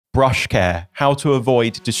brush care, how to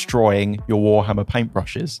avoid destroying your Warhammer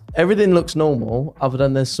paintbrushes. Everything looks normal other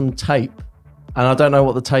than there's some tape. And I don't know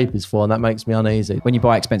what the tape is for, and that makes me uneasy. When you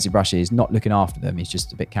buy expensive brushes, not looking after them is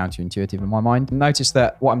just a bit counterintuitive in my mind. Notice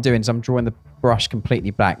that what I'm doing is I'm drawing the brush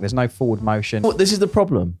completely black. There's no forward motion. This is the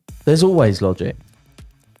problem. There's always logic.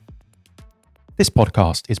 This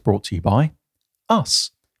podcast is brought to you by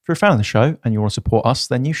us. If you're a fan of the show and you want to support us,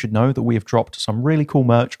 then you should know that we have dropped some really cool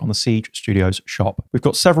merch on the Siege Studios shop. We've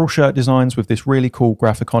got several shirt designs with this really cool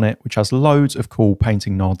graphic on it, which has loads of cool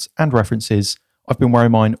painting nods and references. I've been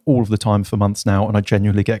wearing mine all of the time for months now, and I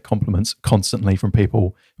genuinely get compliments constantly from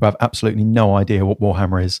people who have absolutely no idea what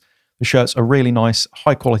Warhammer is. The shirts are really nice,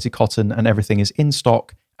 high quality cotton, and everything is in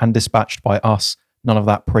stock and dispatched by us. None of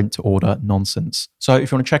that print to order nonsense. So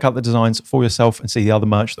if you want to check out the designs for yourself and see the other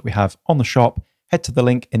merch that we have on the shop, head to the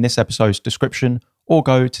link in this episode's description or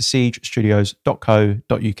go to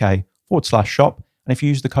siegestudios.co.uk/shop. And if you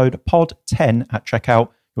use the code POD10 at checkout,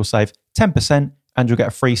 you'll save 10% and you'll get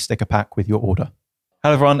a free sticker pack with your order.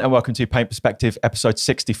 Hello everyone and welcome to Paint Perspective episode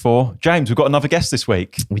 64. James, we've got another guest this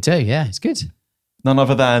week. We do, yeah, it's good. None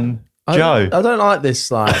other than Joe. I don't like this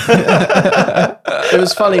slide. It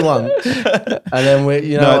was funny once. And then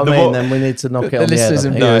then we need to knock it on the head.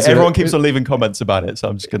 No, everyone keeps on leaving comments about it, so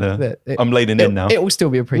I'm just I'm leaning in now. It will still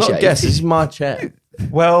be appreciated. Not guess, this is my chair.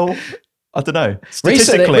 Well, I don't know.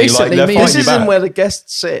 Statistically, recently this isn't where the guest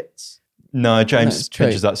sits. No, James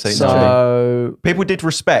pinches that seat. So people did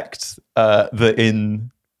respect that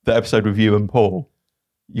in the episode with you and Paul,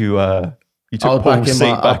 you took Paul's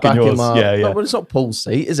seat back in yours. Yeah. No, well, it's not Paul's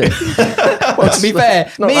seat, is it? Well, to be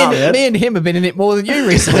fair, me and him have been in it more than you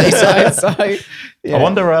recently. So yeah. I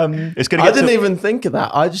wonder. It's going to. I didn't even think of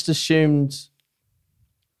that. I just assumed.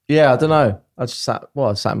 Yeah, I don't know. I just sat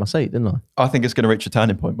in my seat, didn't I? I think it's going to reach a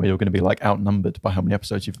turning point where you're going to be like outnumbered by how many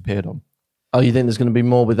episodes you've appeared on. Oh, you think there's going to be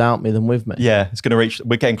more without me than with me? Yeah, it's going to reach.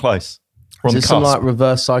 We're getting close. We're Is on this the cusp. some like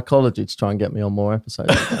reverse psychology to try and get me on more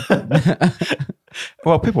episodes?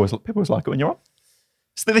 Well, people always like it when you're on.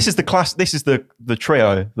 So this is the class. This is the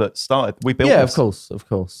trio that started. We built. Yeah, this. of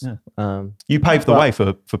course. Yeah. You paved the way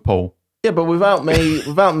for Paul. Yeah, but without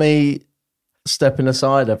me stepping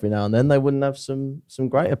aside every now and then, they wouldn't have some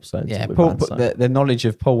great episodes. Yeah, Paul, the knowledge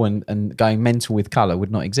of Paul and going mental with colour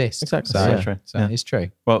would not exist. Exactly. So it's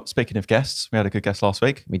true. Well, speaking of guests, we had a good guest last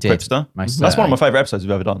week. We did. Cripster. That's one of my favourite episodes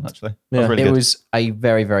we've ever done, actually. Yeah. It was a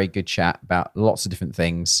very, very good chat about lots of different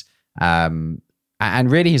things. And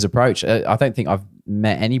really his approach, I don't think I've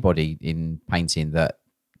met anybody in painting that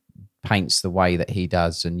paints the way that he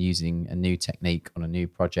does and using a new technique on a new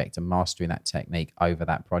project and mastering that technique over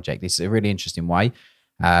that project. It's a really interesting way.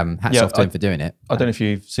 Hats off to him for doing it. I don't know if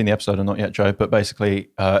you've seen the episode or not yet, Joe, but basically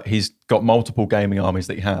he's got multiple gaming armies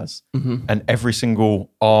that he has, and every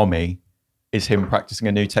single army is him practicing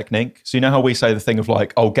a new technique. So you know how we say the thing of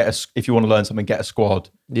like, oh, if you want to learn something, get a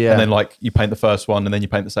squad, and then like you paint the first one and then you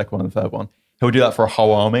paint the second one and the third one. He'll do that for a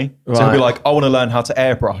whole army. Right. So he'll be like, I want to learn how to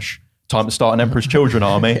airbrush. Time to start an Emperor's Children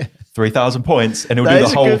army, 3,000 points, and he'll do the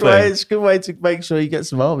whole thing. It's a good way to make sure you get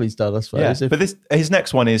some armies done, I suppose. Yeah. But his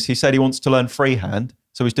next one is, he said he wants to learn freehand.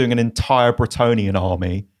 So he's doing an entire Bretonian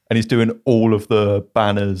army, and he's doing all of the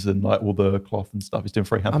banners and like all the cloth and stuff. He's doing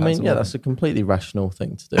freehand. I mean, yeah, that's a completely rational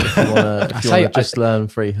thing to do. If you want to just learn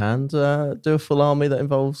freehand, do a full army that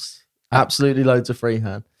involves absolutely loads of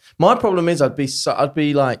freehand. My problem is I'd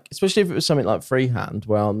be like, especially if it was something like freehand,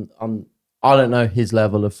 where I don't know his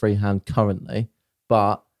level of freehand currently,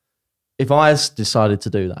 but if I decided to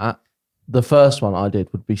do that, the first one I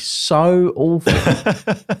did would be so awful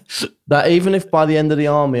that even if by the end of the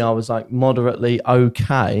army I was like moderately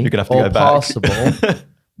okay, you're gonna have to go passable, back.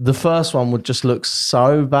 the first one would just look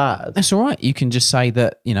so bad. That's all right. You can just say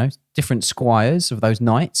that, different squires of those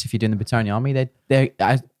knights, if you're doing the Bretonian army, they're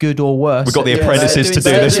as good or worse. We've got the apprentices to do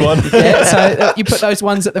this one. Yeah, so you put those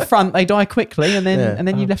ones at the front, they die quickly, and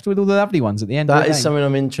then you're left with all the lovely ones at the end. That is something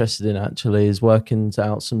I'm interested in, actually, is working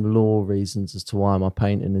out some law reasons as to why my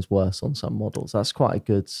painting is worse on some models. That's quite a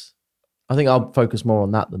good... I think I'll focus more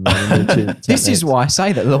on that than the This is why I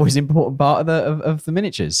say that law is an important part of the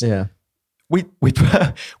miniatures. Yeah. We with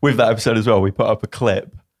that episode as well, we put up a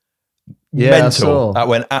clip. Yeah, mental. That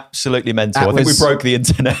went absolutely mental. I think we broke the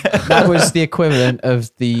internet. That was the equivalent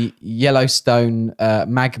of the Yellowstone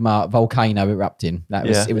magma volcano erupting.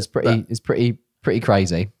 It was pretty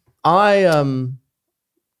crazy. I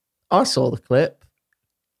saw the clip,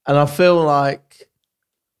 and I feel like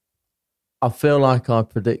I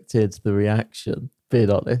predicted the reaction,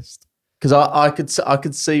 being honest, because I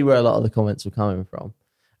could see where a lot of the comments were coming from,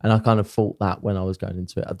 and I kind of thought that when I was going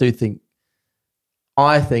into it. I do think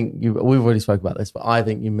I think we've already spoke about this, but I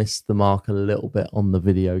think you missed the mark a little bit on the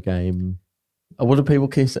video game. What do people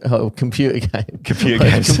keep saying? Oh, computer game. Computer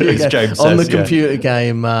games, as James on says, the computer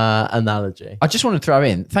game analogy. I just want to throw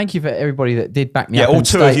in, thank you for everybody that did back me Yeah, up. all And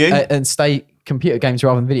two of you. And stay computer games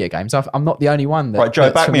rather than video games. I'm not the only one. Right, Joe,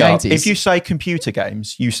 that's back from me the up. 80s. If you say computer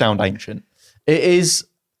games, you sound ancient. It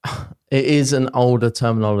is an older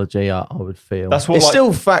terminology, I would feel. That's what, it's like-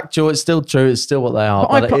 still factual. It's still true. It's still what they are.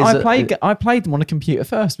 But But I played them on a computer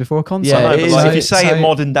first before a console. Yeah, I know, it but is- like, if you say so- it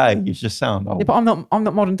modern day, you just sound old. Yeah, but I'm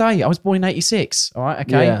not modern day. I was born in 86. All right,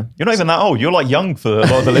 okay. Yeah. You're not even that old. You're like young for a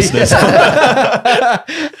lot of the listeners.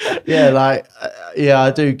 Yeah, like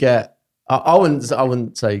I do get. I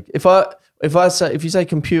wouldn't say if you say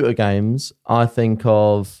computer games, I think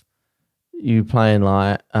of you playing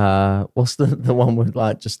like what's the one with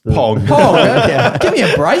like just the Pong. Pong, give me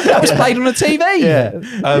a break. That was played on a TV.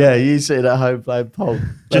 Yeah, you sitting at home playing Pong.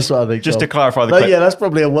 That's what I think. Just to of. clarify the Like, clip. yeah, that's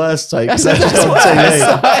probably a worse take. That's That's just on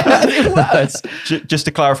TV. worse. Just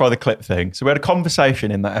to clarify the clip thing. So we had a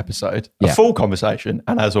conversation in that episode, a Yeah. full conversation.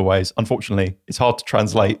 And as always, unfortunately, it's hard to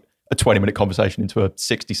translate a 20-minute conversation into a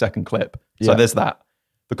 60-second clip. So Yeah. there's that.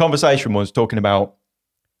 The conversation was talking about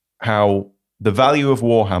how the value of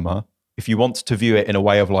Warhammer, if you want to view it in a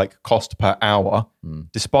way of like cost per hour,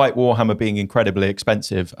 despite Warhammer being incredibly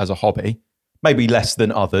expensive as a hobby, maybe less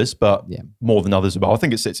than others, but more than others as well. I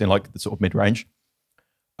think it sits in like the sort of mid-range.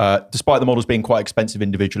 Despite the models being quite expensive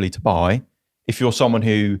individually to buy, if you're someone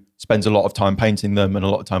who spends a lot of time painting them and a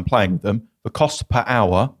lot of time playing with them, the cost per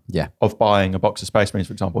hour of buying a box of Space Marines,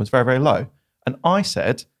 for example, is very, very low. And I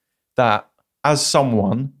said that as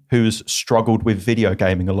someone who's struggled with video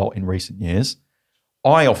gaming a lot in recent years,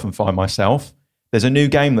 I often find myself, there's a new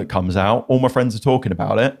game that comes out, all my friends are talking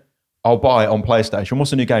about it, I'll buy it on PlayStation. What's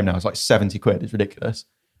the new game now? It's like 70 quid, it's ridiculous.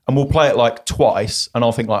 And we'll play it like twice, and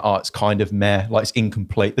I'll think like, oh, it's kind of meh, like it's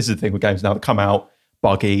incomplete. This is the thing with games now that come out,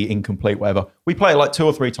 buggy, incomplete, whatever. We play it like 2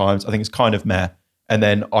 or 3 times, I think it's kind of meh, and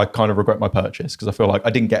then I kind of regret my purchase because I feel like I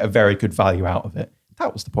didn't get a very good value out of it.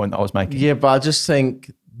 That was the point that I was making. Yeah, but I just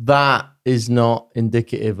think that is not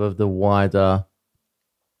indicative of the wider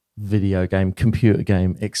video game, computer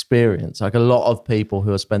game experience. Like a lot of people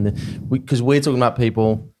who are spending, because we're talking about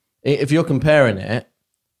people, if you're comparing it,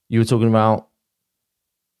 you were talking about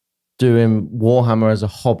doing Warhammer as a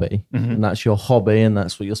hobby, and that's your hobby and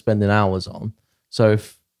that's what you're spending hours on. So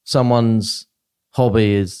if someone's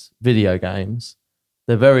hobby is video games,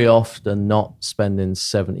 they're very often not spending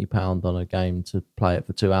 £70 on a game to play it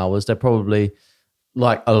for 2 hours. They're probably,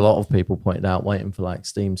 like a lot of people pointed out, waiting for like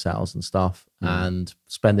Steam sales and stuff and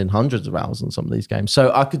spending hundreds of hours on some of these games.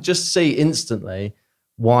 So I could just see instantly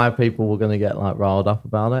why people were going to get like riled up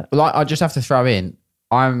about it. Well, I just have to throw in,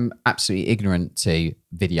 I'm absolutely ignorant to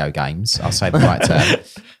video games. I'll say the right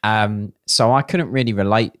term. So I couldn't really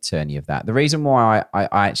relate to any of that. The reason why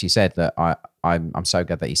I actually said that I'm so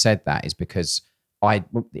glad that you said that is because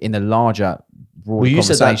in the larger broader You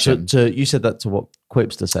said that conversation, you said that to what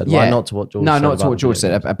Quipster said, Yeah. right? Not to what George no, said. not to about what George the said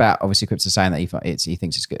video games. about obviously Quipster saying that he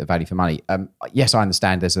thinks it's good value for money. Yes, I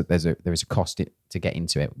understand there is a cost to get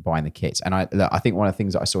into it, buying the kits, and I think one of the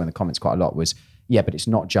things that I saw in the comments quite a lot was but it's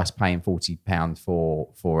not just paying £40 for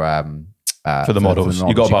the models.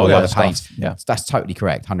 You got to buy all the other stuff. Yeah. That's totally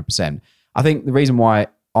correct, 100%. I think the reason why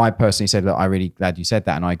I personally said that I'm really glad you said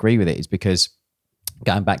that, and I agree with it, is because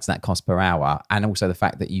going back to that cost per hour, and also the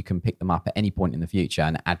fact that you can pick them up at any point in the future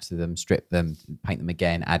and add to them, strip them, paint them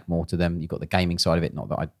again, add more to them. You've got the gaming side of it. Not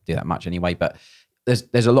that I do that much anyway, but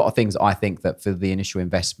there's a lot of things that I think that for the initial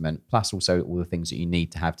investment, plus also all the things that you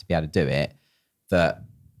need to have to be able to do it, that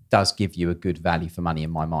does give you a good value for money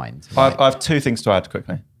in my mind. I have 2 things to add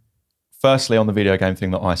quickly. Firstly, on the video game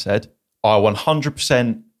thing that I said, I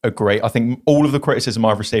 100% agree. I think all of the criticism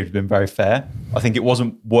I've received has been very fair. I think it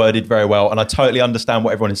wasn't worded very well, and I totally understand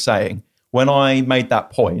what everyone is saying. When I made that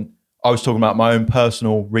point, I was talking about my own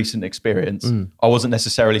personal recent experience. I wasn't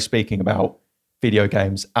necessarily speaking about video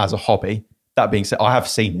games as a hobby. That being said, I have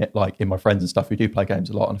seen it like in my friends and stuff who do play games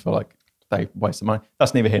a lot, and I feel like they waste the money.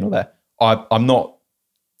 That's neither here nor there. I'm not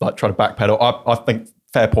like trying to backpedal. I think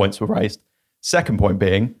fair points were raised. Second point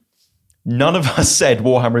being, none of us said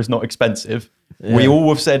Warhammer is not expensive. Yeah. We all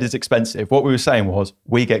have said it's expensive. What we were saying was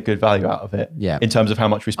we get good value out of it in terms of how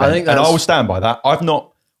much we spend. And I will stand by that.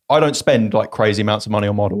 I don't spend like crazy amounts of money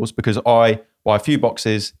on models because I buy a few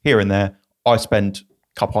boxes here and there. I spend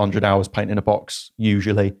a couple hundred hours painting a box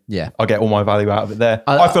usually. Yeah. I get all my value out of it there.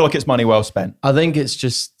 I feel like it's money well spent. I think it's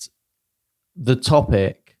just the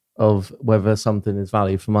topic of whether something is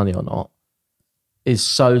value for money or not is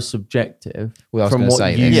so subjective from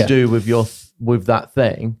what you do with that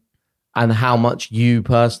thing and how much you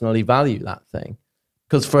personally value that thing.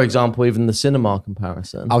 Because, for example, even the cinema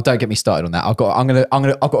comparison. Oh, don't get me started on that. I've got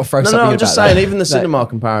to throw something. No, I'm just saying, that. even the cinema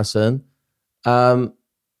comparison, someone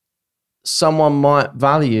might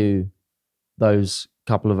value those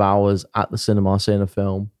couple of hours at the cinema seeing a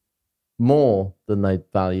film more than they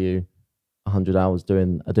value 100 hours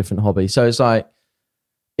doing a different hobby. So it's like,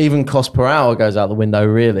 even cost per hour goes out the window,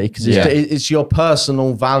 really, because it's your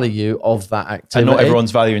personal value of that activity. And not everyone's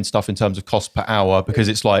valuing stuff in terms of cost per hour, because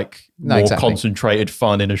it's like more concentrated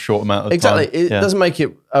fun in a short amount of time. It doesn't make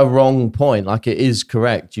it a wrong point. Like, it is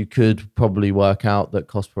correct. You could probably work out that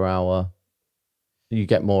cost per hour, you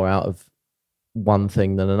get more out of one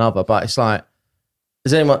thing than another. But it's like,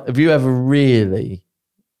 have you ever really,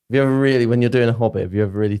 when you're doing a hobby, have you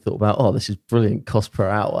ever really thought about, oh, this is brilliant cost per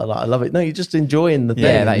hour? Like, I love it. No, you're just enjoying the thing.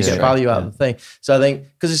 Yeah, that you is get true. value out of the thing. So I think,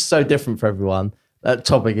 because it's so different for everyone, that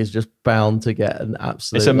topic is just bound to get an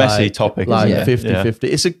absolute... It's a messy topic, like isn't it?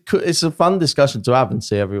 50-50. It's a fun discussion to have and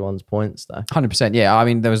see everyone's points there. 100%. Yeah, I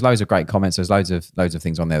mean, there was loads of great comments. There's loads of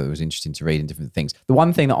things on there that was interesting to read and different things. The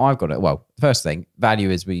one thing that I've got, the first thing, value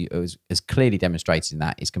is clearly demonstrated in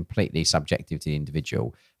that is completely subjective to the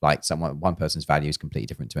individual. Like, one person's value is completely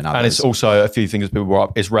different to another. And it's also a few things people brought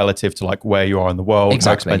up. It's relative to like where you are in the world,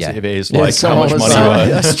 exactly, how expensive it is, Yeah, like how much money you earn.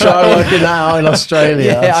 Let's try working that out in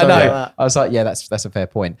Australia. Yeah, I know. Like I was like, yeah, that's a fair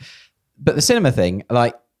point. But the cinema thing,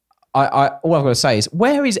 like, all I've got to say is,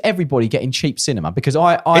 where is everybody getting cheap cinema? Because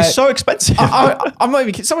it's so expensive. I'm not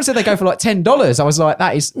even kidding. Someone said they go for like $10. I was like,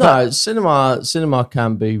 that is cinema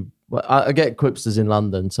can be. Well, I get Quipsters in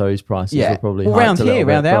London, so his prices are probably around hiked a here,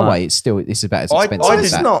 little bit, around our way. It's about as expensive.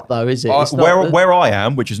 It's not though, is it? Where I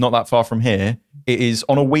am, which is not that far from here, it is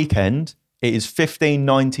on a weekend. It is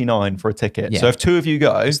 $15.99 for a ticket. Yeah. So if two of you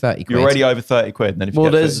go, you're already over 30 quid. And then if you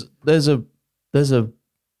there's a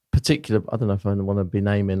particular, I don't know if I want to be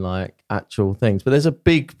naming like actual things, but there's a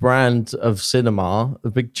big brand of cinema, a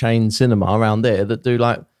big chain cinema around there that do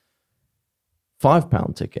like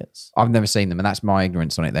 £5 tickets. I've never seen them, and that's my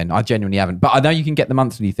ignorance on it then. I genuinely haven't. But I know you can get the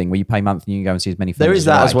monthly thing where you pay monthly and you can go and see as many films. There is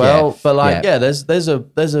that as well. But like, there's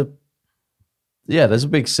a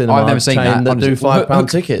big cinema I've never seen chain that do £5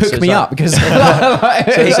 tickets. Hook me up, because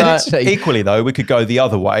equally though, we could go the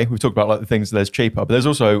other way. We've talked about like the things that there's cheaper, but there's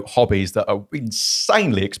also hobbies that are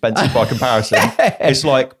insanely expensive by comparison. It's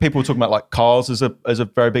like people talking about like cars as a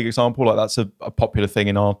very big example. Like, that's a popular thing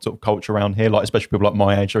in our sort of culture around here. Like, especially people like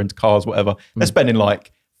my age are into cars, whatever. They're spending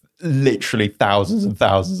like literally thousands and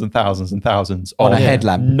thousands and thousands and thousands on a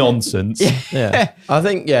headlamp. Nonsense. Yeah. I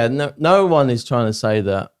think, no one is trying to say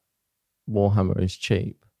that Warhammer is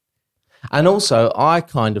cheap. And also, I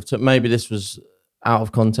kind of took, maybe this was out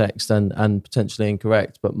of context and potentially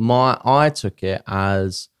incorrect, but I took it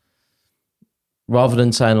as, rather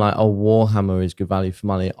than saying like, oh, Warhammer is good value for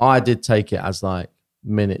money, I did take it as like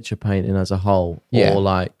miniature painting as a whole, or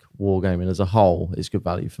like wargaming as a whole is good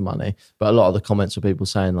value for money. But a lot of the comments were people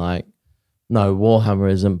saying like, no, Warhammer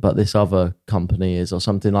isn't, but this other company is, or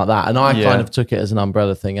something like that. And I kind of took it as an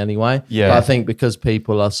umbrella thing anyway. Yeah. But I think because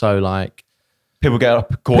people are so like... People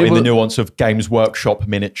get caught in the nuance of Games Workshop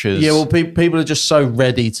miniatures. Yeah, well, people are just so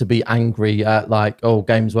ready to be angry at like, oh,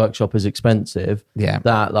 Games Workshop is expensive. Yeah.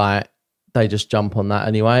 That like, they just jump on that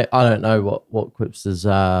anyway. I don't know what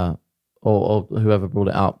Quipsters, or whoever brought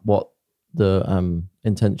it up, what the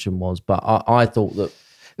intention was. But I thought that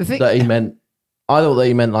he meant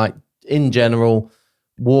like, in general,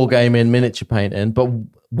 wargaming, miniature painting, but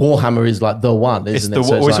Warhammer is like the one, isn't it?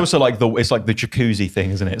 It's also like the jacuzzi thing,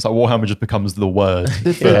 isn't it? It's like Warhammer just becomes the word.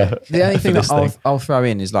 The only thing that I'll throw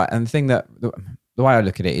in is like, and the thing that the way I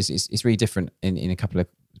look at it is it's really different in a couple of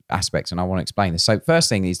aspects, and I want to explain this. So first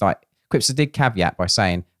thing is like, Quipster did caveat by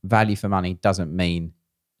saying value for money doesn't mean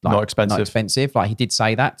like, not expensive. Like, he did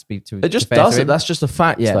say that it just doesn't. That's just a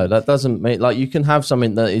fact, though. That doesn't mean like you can have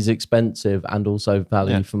something that is expensive and also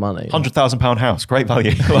value for money. £100,000 house, great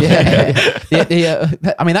value. I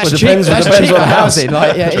mean, that's cheap. Depends on the housing.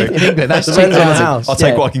 Like, in England, that's cheap depends on the house. I'll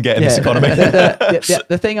take what I can get in this economy.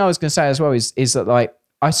 The thing I was going to say as well is that like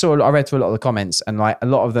I read through a lot of the comments, and like a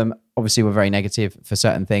lot of them obviously were very negative for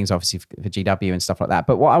certain things, obviously for GW and stuff like that.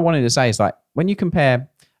 But what I wanted to say is like, when you compare,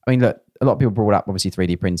 I mean, look, a lot of people brought up obviously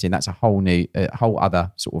 3D printing. That's a whole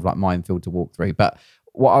other sort of like minefield to walk through. But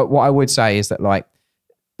what I would say is that like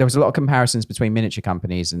there was a lot of comparisons between miniature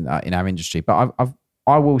companies and in our industry. But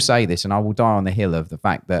I will say this, and I will die on the hill of the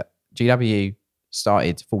fact that GW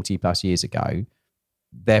started 40 plus years ago.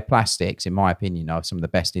 Their plastics, in my opinion, are some of the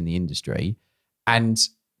best in the industry. And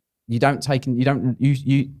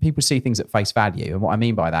people see things at face value. And what I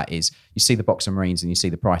mean by that is you see the box of Marines and you see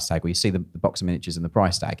the price tag, or you see the box of miniatures and the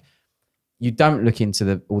price tag. you don't look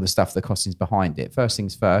into all the stuff, the costings behind it. First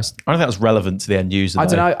things first. I don't think that's relevant to the end user. I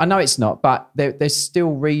don't know. I know it's not, but there's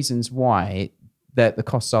still reasons why that the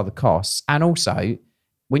costs are the costs. And also,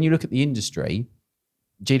 when you look at the industry,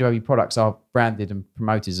 GW products are branded and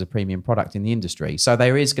promoted as a premium product in the industry. So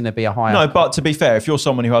there is going to be a higher... No, but to be fair, if you're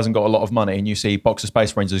someone who hasn't got a lot of money and you see Box of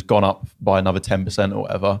Space Marines has gone up by another 10% or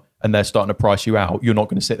whatever, and they're starting to price you out, you're not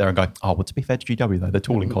going to sit there and go, oh, well, to be fair to GW though, their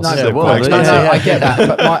tooling costs are quite expensive. I get that.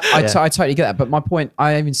 But I totally get that. But my point,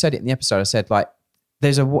 I even said it in the episode, I said, like,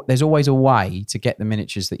 there's always a way to get the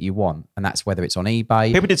miniatures that you want, and that's whether it's on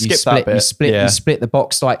eBay. People did skip that bit. You split the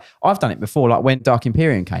box. Like, I've done it before. Like when Dark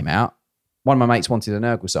Imperium came out, one of my mates wanted an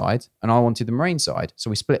Nurgle side and I wanted the Marine side. So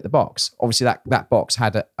we split the box. Obviously that box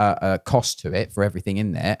had a cost to it for everything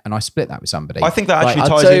in there. And I split that with somebody. I think that actually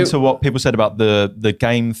ties into what people said about the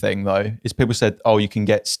game thing though, is people said, oh, you can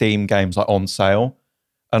get Steam games like on sale.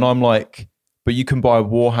 And I'm like, but you can buy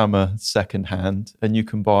Warhammer secondhand and you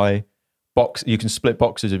can buy you can split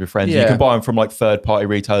boxes with your friends. Yeah. You can buy them from like third-party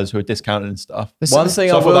retailers who are discounted and stuff. One thing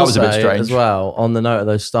I will say as well, on the note of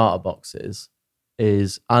those starter boxes,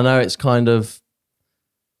 is I know it's kind of,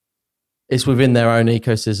 it's within their own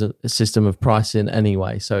ecosystem of pricing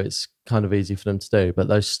anyway, so it's kind of easy for them to do. But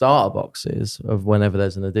those starter boxes of whenever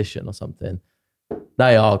there's an edition or something,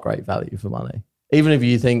 they are great value for money. Even if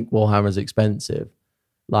you think Warhammer's expensive,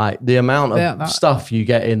 like the amount of stuff you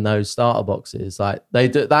get in those starter boxes, like they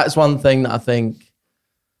do. That's one thing that I think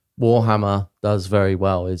Warhammer does very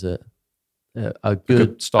well. Is it a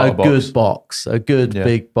good box, a good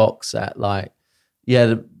big box set, like.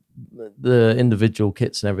 Yeah, the individual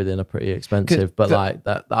kits and everything are pretty expensive, but like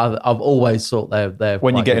that, I've always thought they're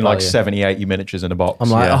when you're getting like 70, 80 miniatures in a box.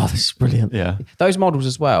 I'm like, oh, this is brilliant. Yeah, those models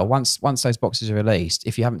as well. Once those boxes are released,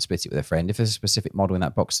 if you haven't split it with a friend, if there's a specific model in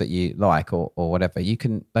that box that you like or whatever, you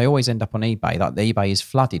can. They always end up on eBay. Like the eBay is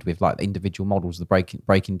flooded with like individual models, the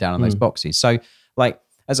breaking down on those boxes. So like.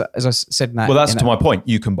 As I said in that... Well, that's to my point.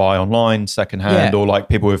 You can buy online, secondhand, or like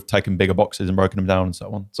people have taken bigger boxes and broken them down and so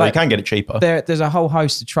on. So like, you can get it cheaper. There's a whole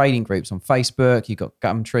host of trading groups on Facebook. You've got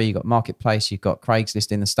Gumtree, you've got Marketplace, you've got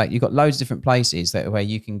Craigslist in the state. You've got loads of different places where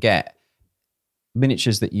you can get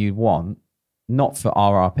miniatures that you want, not for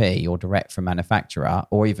RRP or direct from manufacturer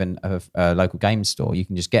or even a local game store. You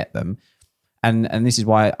can just get them. And this is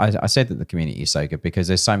why I said that the community is so good, because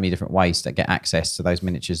there's so many different ways to get access to those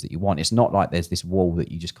miniatures that you want. It's not like there's this wall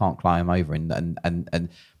that you just can't climb over. And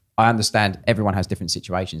I understand everyone has different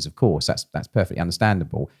situations, of course. That's perfectly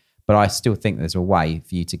understandable. But I still think there's a way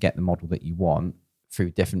for you to get the model that you want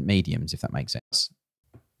through different mediums, if that makes sense.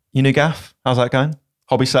 You new gaff? How's that going?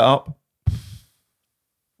 Hobby setup?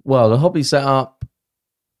 Well, the hobby setup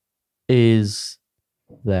is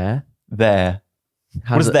there.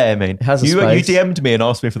 What does there mean? You DM'd me and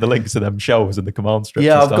asked me for the links to them shelves and the command strips.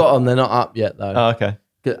 Yeah, I've got them. They're not up yet though. Oh, okay.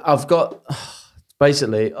 I've got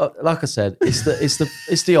basically, like I said, it's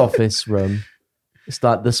the office room. It's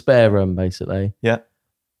like the spare room, basically. Yeah.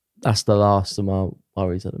 That's the last of my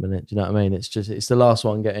worries at the minute. Do you know what I mean? It's the last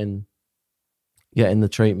one getting the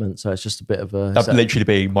treatment. So it's just a bit of a. That'd literally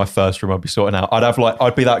be my first room I'd be sorting out.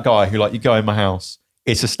 I'd be that guy who like, you go in my house.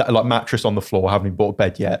 It's a like mattress on the floor. I haven't even bought a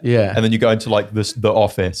bed yet. Yeah. And then you go into like the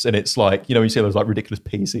office and it's like, you know, you see those like ridiculous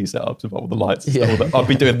PC setups with all the lights and stuff. I'd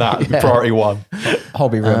be doing that. Priority one.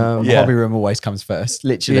 Hobby room. Hobby room always comes first,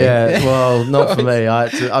 literally. Yeah. Well, not for me.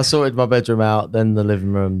 I sorted my bedroom out, then the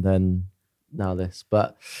living room, then now this.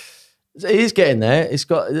 But it is getting there. It's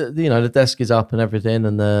got, you know, the desk is up and everything,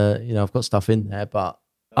 and I've got stuff in there, but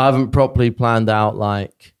I haven't properly planned out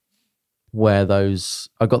like where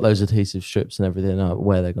I got those adhesive strips and everything,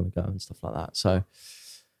 where they're going to go and stuff like that. So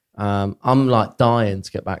I'm like dying to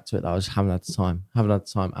get back to it. I just haven't had the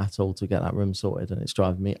time at all to get that room sorted, and it's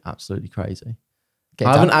driving me absolutely crazy.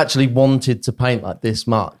 I haven't actually wanted to paint like this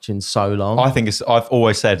much in so long. I think I've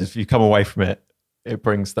always said, if you come away from it, it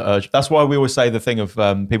brings the urge. That's why we always say the thing of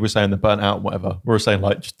people saying they're burnt out and whatever. We're saying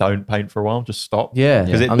like, just don't paint for a while, just stop. Yeah.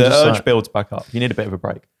 Because the urge builds back up. You need a bit of a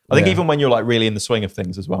break. I think even when you're like really in the swing of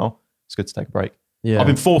things as well, it's good to take a break. Yeah. I've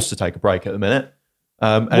been forced to take a break at the minute.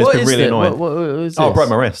 And it's been really annoying. What is this? I broke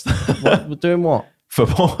my wrist. Doing what?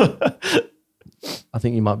 Football. I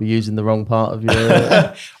think you might be using the wrong part of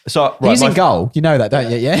your... He's in goal. You know that,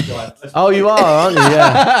 don't you? Yeah. Oh, you are, aren't you?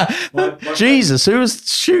 Yeah. Jesus, who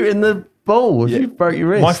was shooting the ball if you broke your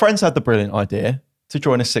wrist? My friends had the brilliant idea to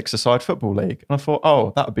join a six-a-side football league. And I thought,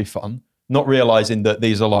 oh, that would be fun. Not realising that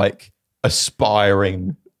these are like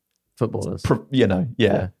aspiring... footballers.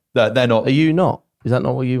 They're not... Are you not? Is that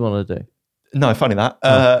not what you want to do? No, funny that.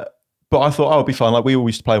 But I thought, it'd be fun. Like we all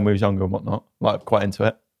used to play when we was younger and whatnot. Like quite into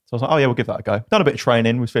it. So I was like, oh yeah, we'll give that a go. Done a bit of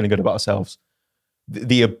training. We was feeling good about ourselves.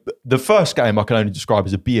 the first game I can only describe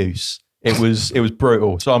as abuse. It was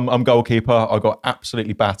brutal. So I'm goalkeeper. I got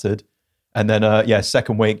absolutely battered, and then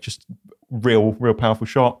second week just real powerful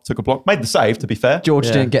shot. Took a block, made the save. To be fair, George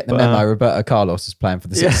didn't get the memo. Roberto Carlos is playing for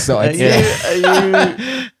the sixth side.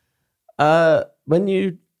 When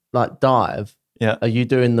you like dive, are you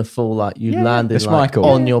doing the full like you landed like Michael.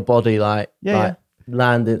 on your body landing? I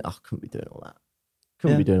couldn't be doing all that.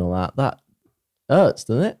 Couldn't be doing all that. That hurts,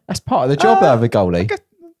 doesn't it? That's part of the job of a goalie.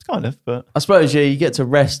 Kind of, but I suppose you get to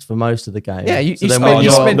rest for most of the game. Yeah, you then spend- when you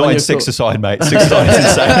you're- spend- not when in you're six-a-side, mate. Six-a-side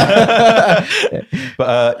is insane.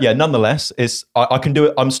 But nonetheless, I can do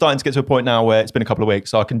it. I'm starting to get to a point now where it's been a couple of weeks,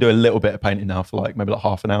 so I can do a little bit of painting now for like maybe like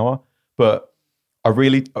half an hour. But I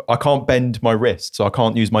can't bend my wrist, so I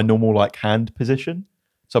can't use my normal like hand position.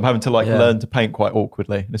 So I'm having to like learn to paint quite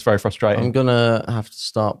awkwardly. It's very frustrating. I'm gonna have to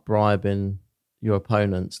start bribing your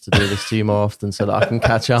opponents to do this to you more often so that I can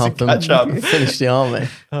catch up and finish the army.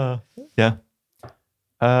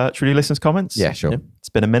 Should we do listeners' comments? Yeah, sure. It's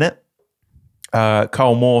been a minute.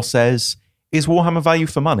 Carl Moore says, is Warhammer value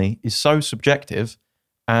for money is so subjective?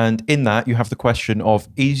 And in that, you have the question of,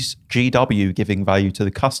 is GW giving value to the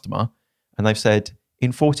customer? And they've said,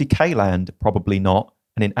 in 40k land, probably not.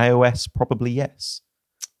 And in AOS, probably yes.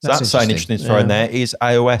 So that's something interesting to throw in there. Is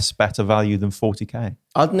AOS better value than 40k?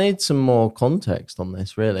 I'd need some more context on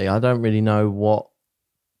this, really. I don't really know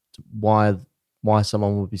why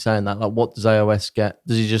someone would be saying that. Like, what does AOS get?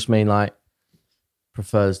 Does he just mean like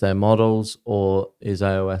prefers their models, or is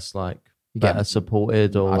AOS like better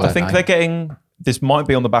supported? Or I think they're getting, this might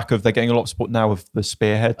be on the back of they're getting a lot of support now with the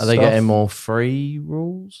spearhead Are they getting more free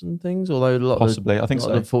rules and things? Although a lot possibly, I think so.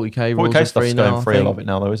 The 40k rules 40k are stuff's free going now. free a lot of it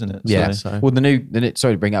now, though, isn't it? Yeah. So- Well,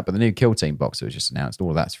 sorry to bring up, but the new Kill Team box that was just announced, all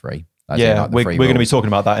of that's free. We're going to be talking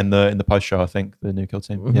about that in the post show. I think the new Kill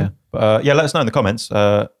Team. Yeah, but let us know in the comments.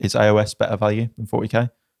 Is AOS better value than 40k?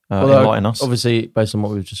 Enlighten us. Obviously, based on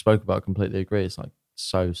what we've just spoke about, I completely agree. It's like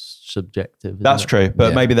so subjective. That's true,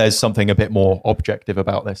 but maybe there's something a bit more objective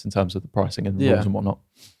about this in terms of the pricing and rules and whatnot.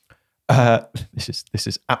 This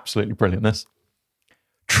is absolutely brilliant. This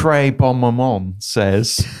Trey Bonmamon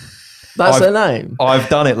says, That's their name. I've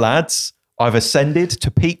done it, lads. I've ascended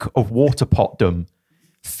to peak of water potdom.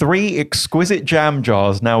 3 exquisite jam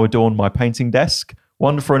jars now adorn my painting desk.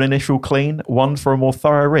 1 for an initial clean, 1 for a more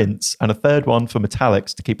thorough rinse, and a 3rd one for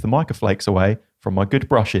metallics to keep the mica flakes away from my good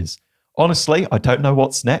brushes. Honestly, I don't know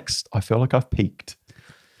what's next. I feel like I've peaked.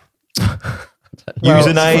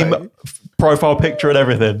 Username, profile picture, and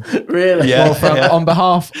everything. Really? Yeah. Well, on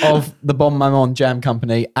behalf of the Bon Mammon Jam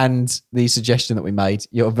Company and the suggestion that we made,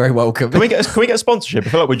 you're very welcome. Can we get a sponsorship? I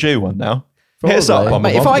feel like we're due one now. Hit us up, Bon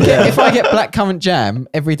Mate, Mammon. if I get black currant jam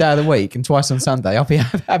every day of the week and twice on Sunday, I'll be a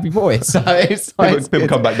happy boy. So it's like, People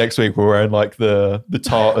come back next week. We're wearing like the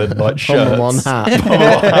tartan like shirts. One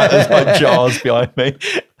hat. There's like jars behind me.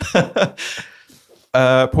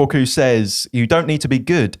 Porku says, you don't need to be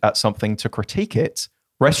good at something to critique it.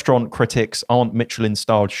 Restaurant critics aren't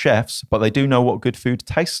Michelin-starred chefs, but they do know what good food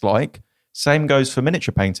tastes like. Same goes for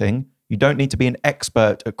miniature painting. You don't need to be an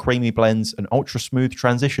expert at creamy blends and ultra-smooth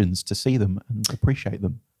transitions to see them and appreciate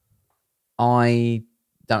them. I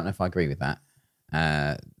don't know if I agree with that.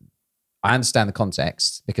 I understand the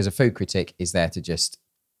context because a food critic is there to just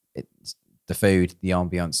the food, the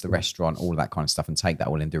ambience, the restaurant, all of that kind of stuff, and take that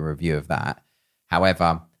all and do a review of that.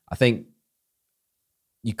 However, I think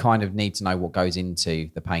you kind of need to know what goes into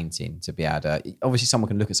the painting to be able to. Obviously, someone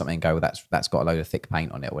can look at something and go, well, that's got a load of thick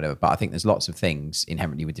paint on it or whatever. But I think there's lots of things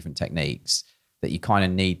inherently with different techniques that you kind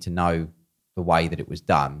of need to know the way that it was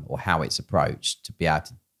done or how it's approached to be able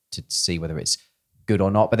to see whether it's good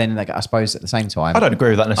or not. But then, like, I suppose at the same time, I don't agree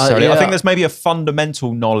with that necessarily. yeah. I think there's maybe a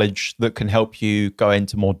fundamental knowledge that can help you go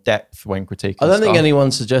into more depth when critiquing. I don't think stuff.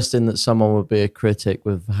 anyone's suggesting that someone would be a critic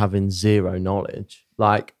with having zero knowledge.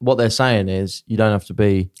 Like, what they're saying is you don't have to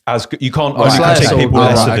be as good. You can't Well, only Slayer critique Sword- people oh,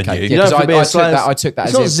 lesser right, than okay. you. You don't have to be a Slayer- I took that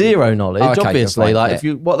It's as not if- zero knowledge, Okay, obviously. fine, Like, yeah. if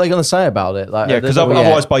you, what are they going to say about it? Like, Yeah, because they're-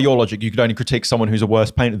 otherwise, by your logic, you could only critique someone who's a worse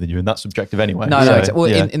painter than you, and that's subjective anyway. No, So, exactly. Well,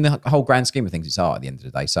 yeah. in the whole grand scheme of things, it's art at the end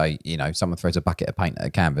of the day. So, you know, someone throws a bucket of paint at a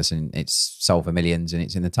canvas and it's sold for millions and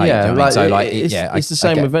it's in the tape. yeah, Do you know what I mean? like, So, like, it's the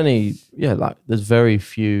same with any. Yeah, like there's very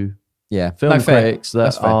few film fair. critics that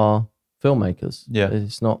That's fair. are filmmakers. Yeah.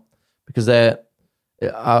 It's not because they're.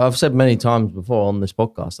 I've said many times before on this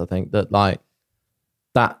podcast, I think that like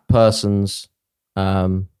that person's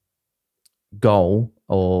goal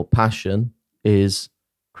or passion is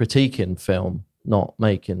critiquing film, not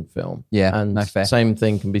making film. Yeah, and no, fair. same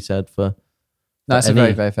thing can be said for That's a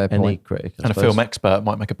very, very fair any point. critic. I And a suppose. film expert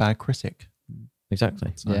might make a bad critic.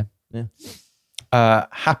 Exactly. Yeah. Yeah.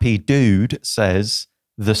 Happy Dude says,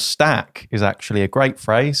 The stack is actually a great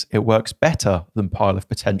phrase. It works better than pile of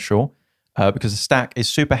potential because the stack is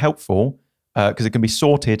super helpful because it can be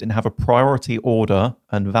sorted and have a priority order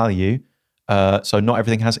and value. So not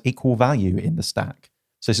everything has equal value in the stack.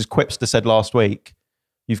 So this is Quipster said last week.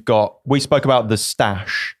 We spoke about the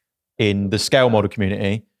stash in the scale model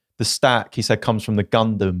community. The stack, he said, comes from the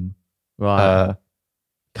Gundam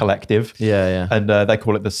collective. Yeah. And they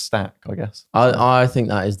call it the stack, I guess. I think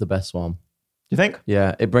that is the best one. You think?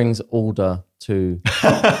 Yeah, it brings order to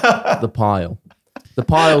the pile. The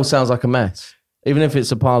pile sounds like a mess, even if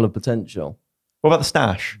it's a pile of potential. What about the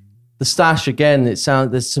stash? The stash, again,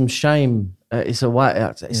 there's some shame. It's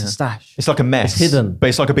a stash. It's like a mess. It's hidden. But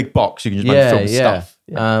it's like a big box. You can just fill with stuff.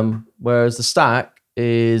 Yeah. Whereas the stack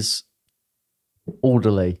is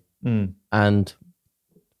orderly and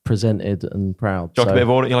presented and proud. Do you like a bit of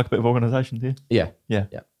order? You like a bit of organisation, do you? Yeah.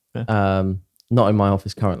 Not in my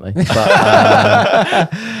office currently, but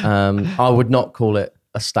I would not call it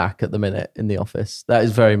a stack at the minute in the office. That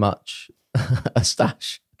is very much a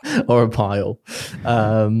stash or a pile.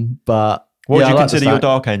 But what would you consider your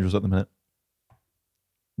Dark Angels at the minute?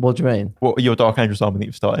 What do you mean? What are your Dark Angels army that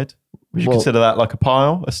you've started? Would you consider that like a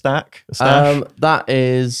pile, a stack, a stash? That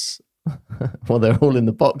is, well, they're all in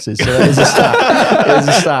the boxes, so that is a stack. It is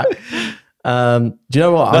a stack. Do you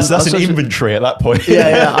know what? That's an inventory at that point.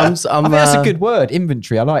 Yeah. I mean, that's a good word,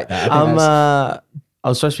 inventory. I like that. I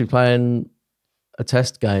was supposed to be playing a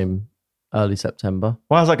test game early September.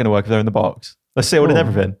 Why is that going to work if they're in the box? They're sealed and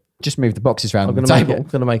everything. Just move the boxes around the table. table. I'm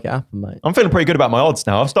going to make it happen, mate. I'm feeling pretty good about my odds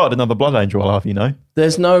now. I've started another Blood Angel, I'll have you know.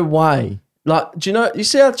 There's no way. Like, you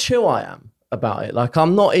see how chill I am about it? Like,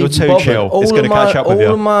 I'm not even You're too bothered. chill. It's going to catch up with you.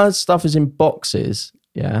 All of my stuff is in boxes,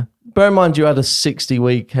 yeah. Bear in mind, you had a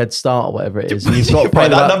 60-week head start or whatever it is. And you've got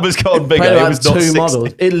that number's gone bigger. It was not 60.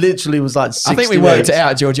 models. It literally was like 60 I think we worked it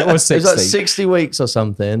out, George. It was 60. It was like 60 weeks or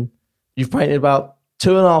something. You've painted about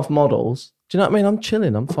 2.5 models. Do you know what I mean? I'm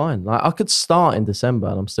chilling. I'm fine. Like, I could start in December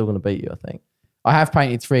and I'm still going to beat you, I think. I have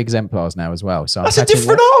painted 3 exemplars now as well. So that's a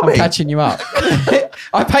different army. I'm catching you up.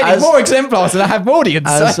 I painted more exemplars than I have audience.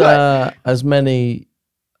 As many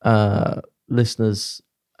listeners,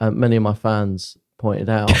 many of my fans pointed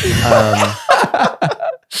out,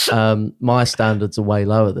 my standards are way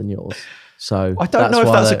lower than yours. So I don't know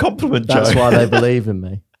if that's a compliment, Joe. That's why they believe in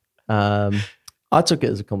me. I took it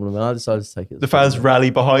as a compliment. I decided to take it as the fans rally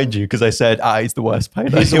behind you because they said, he's the worst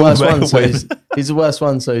painter. He's the worst one, so he's the worst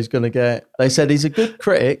one, so he's going to get... They said he's a good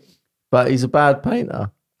critic, but he's a bad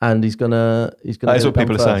painter, and he's going to That is what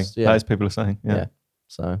people are saying. Yeah. That is people are saying, yeah.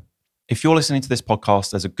 So... If you're listening to this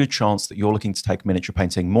podcast, there's a good chance that you're looking to take miniature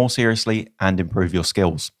painting more seriously and improve your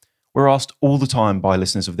skills. We're asked all the time by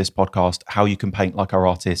listeners of this podcast how you can paint like our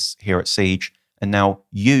artists here at Siege, and now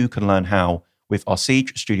you can learn how with our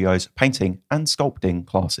Siege Studios painting and sculpting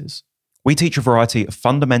classes. We teach a variety of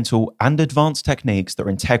fundamental and advanced techniques that are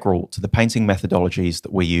integral to the painting methodologies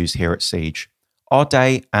that we use here at Siege. Our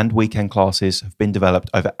day and weekend classes have been developed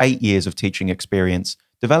over 8 years of teaching experience,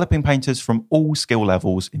 developing painters from all skill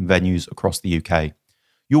levels in venues across the UK.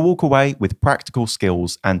 You'll walk away with practical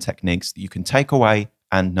skills and techniques that you can take away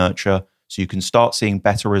and nurture so you can start seeing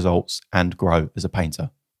better results and grow as a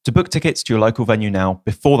painter. To book tickets to your local venue now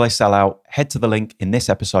before they sell out, head to the link in this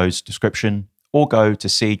episode's description or go to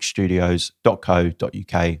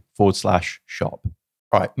siegestudios.co.uk/shop.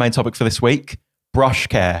 Right, main topic for this week, brush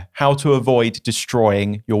care, how to avoid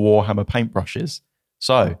destroying your Warhammer paintbrushes.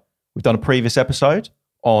 So we've done a previous episode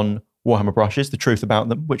on Warhammer brushes, the truth about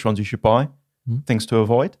them, which ones you should buy, things to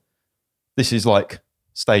avoid. This is like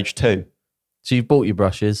stage 2. So you've bought your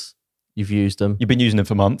brushes, you've used them. You've been using them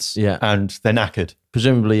for months, yeah, and they're knackered.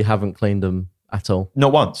 Presumably you haven't cleaned them at all.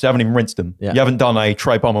 Not once. You haven't even rinsed them. Yeah. You haven't done a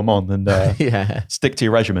Trey Bombermon and stick to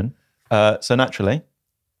your regimen. So naturally,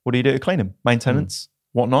 what do you do to clean them? Maintenance,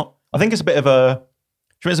 whatnot. I think it's a bit of a...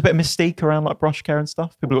 There's a bit of mystique around like brush care and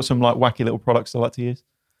stuff. People got some like wacky little products they like to use.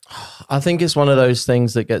 I think it's one of those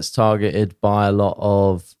things that gets targeted by a lot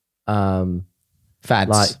of fads,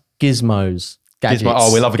 like gizmos,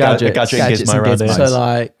 gadgets. We love a gadget gizmo around here. So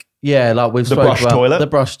like, yeah, like we've spoken about toilet. The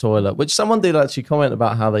brush toilet, which someone did actually comment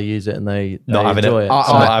about how they use it and they enjoy it.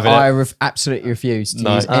 I absolutely refuse to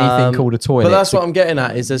use anything called a toilet. But that's what I'm getting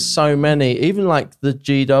at is there's so many, even like the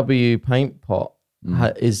GW paint pot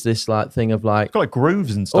is this like thing of like... It's got like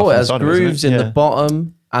grooves and stuff. Oh, it has grooves in the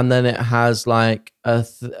bottom, and then it has like a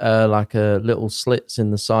little slits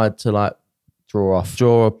in the side to like draw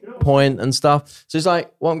a point and stuff. So it's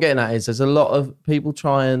like, what I'm getting at is there's a lot of people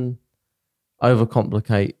try and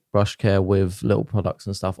overcomplicate brush care with little products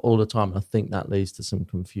and stuff all the time. And I think that leads to some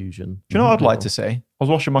confusion. Do you know what I'd like to see? I was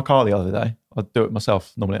washing my car the other day. I'd do it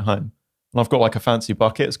myself normally at home. and I've got like a fancy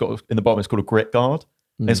bucket. It's got in the bottom. It's called a grit guard.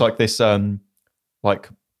 And it's like this like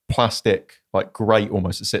plastic like grate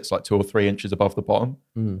almost. It sits like 2 or 3 inches above the bottom.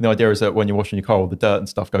 And the idea is that when you're washing your car, all the dirt and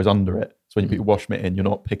stuff goes under it. So when you put your wash mitt in, you're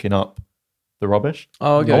not picking up the rubbish.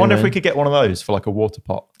 Oh, okay. I wonder if we could get one of those for like a water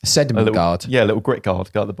pot. A sediment guard. Yeah, a little grit guard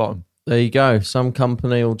to go at the bottom. There you go. Some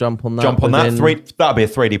company will jump on that. Jump on that. That'd be a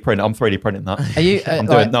 3D print. I'm 3D printing that. Are you? I'm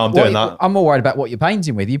doing that. I'm more worried about what you're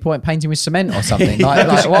painting with. You painting with cement or something? You're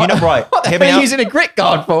not right. What the hell are you using a grit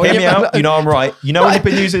guard for? Hear me out. You know I'm right. You know when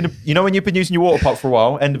you've been using your water pot for a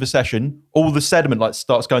while, end of a session, all the sediment like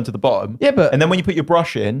starts going to the bottom. Yeah, but and then when you put your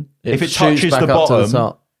brush in, if it shoots touches back the up to the bottom,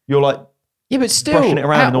 top. you're like yeah, but still brushing it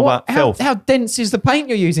around and all that filth. How dense is the paint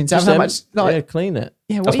you're using to have Just how much? Like, clean it.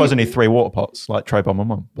 yeah, I suppose I need 3 water pots, like trade by my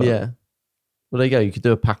mum. Yeah. Well, there you go. You could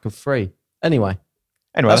do a pack of 3. Anyway,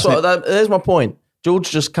 Anyway, there's my point.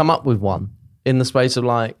 George just come up with one in the space of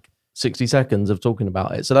like 60 seconds of talking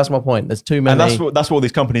about it. So that's my point. There's too many. and that's what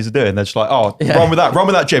these companies are doing. They're just like, run with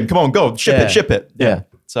that, Jim. Come on, go, ship it. Yeah.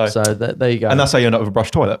 So there you go. and that's how you end up with a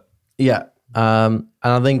brush toilet. Yeah. And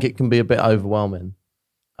I think it can be a bit overwhelming.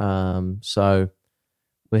 So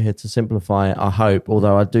we're here to simplify it, I hope.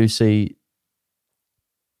 Although I do see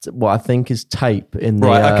what I think is tape in the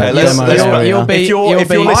okay. demo area. If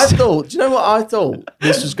you're I thought, do you know what I thought?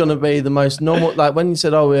 This was going to be the most normal. Like when you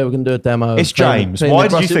said, "Oh, yeah, we're going to do a demo." It's James. Why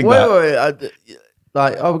did you think that?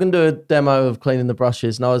 Like, we're going to do a demo of cleaning the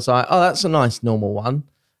brushes, and I was like, "Oh, that's a nice normal one.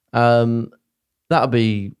 That'll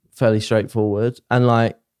be fairly straightforward." And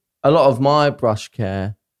like a lot of my brush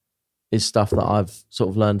care is stuff that I've sort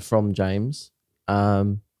of learned from James,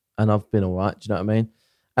 and I've been all right. Do you know what I mean?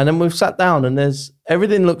 And then we've sat down and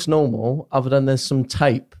everything looks normal other than there's some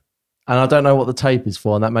tape. And I don't know what the tape is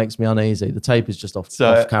for, and that makes me uneasy. The tape is just off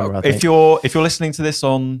camera, I think. If you're listening to this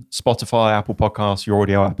on Spotify, Apple Podcasts, your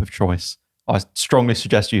audio app of choice, I strongly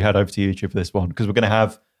suggest you head over to YouTube for this one, because we're going to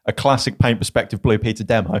have a classic Paint Perspective Blue Peter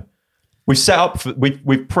demo. We've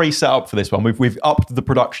pre-set up for this one. We've upped the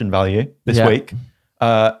production value this week.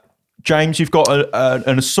 James, you've got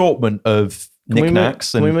an assortment of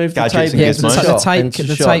knickknacks and gadgets and gizmos. The tape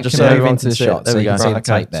can move into the shot. There we go.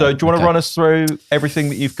 So do you want to run us through everything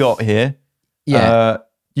that you've got here? Yeah.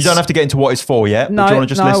 You don't have to get into what it's for yet. No, but do you want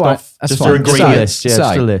to just list off just your ingredients? Just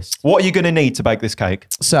a list. What are you going to need to bake this cake?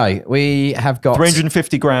 So we have got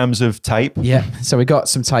 350 grams of tape. Yeah. So we got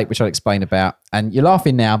some tape, which I'll explain about. And you're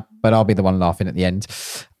laughing now, but I'll be the one laughing at the end.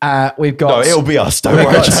 We've got. No, it'll be us. Don't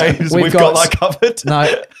worry, James. We've got that covered.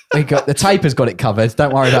 No, we got the tape has got it covered.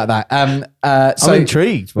 Don't worry about that. So I'm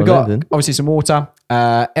intrigued. We've got obviously some water,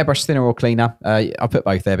 airbrush thinner or cleaner. I'll put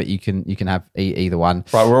both there, but you can have either one.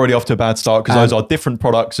 Right, we're already off to a bad start because those are different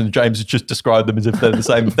products, and James has just described them as if they're the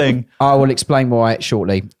same thing. I will explain why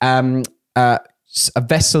shortly. A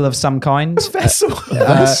vessel of some kind. Vessel.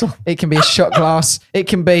 It can be a shot glass. It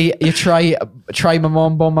can be your tray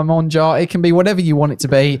bon jar. It can be whatever you want it to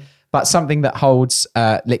be, but something that holds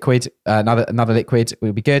liquid. Another liquid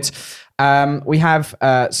will be good. We have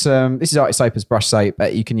some. This is Arctic Soap's brush soap.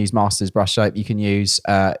 You can use Masters brush soap. You can use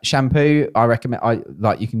shampoo. I recommend.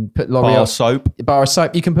 You can put L'Oreal bar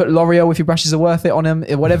soap. You can put L'Oreal if your brushes are worth it on them.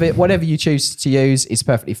 Whatever you choose to use is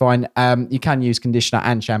perfectly fine. You can use conditioner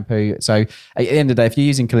and shampoo. So at the end of the day, if you're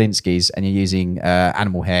using Kolinsky's and you're using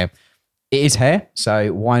animal hair, it is hair.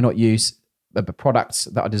 So why not use products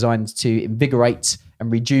that are designed to invigorate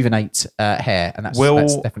and rejuvenate hair? And that's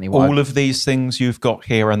definitely why. All of these things you've got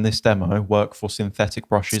here in this demo work for synthetic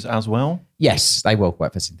brushes as well? Yes, they will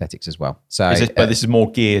work for synthetics as well. So, but this is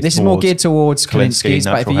more geared. This is more geared towards Kolinsky's,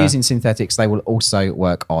 but if you're hair. using synthetics, they will also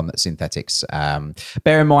work on synthetics.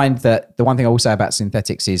 Bear in mind that the one thing I will say about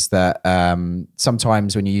synthetics is that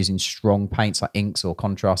sometimes when you're using strong paints like inks or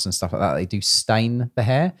contrasts and stuff like that, they do stain the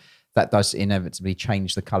hair. That does inevitably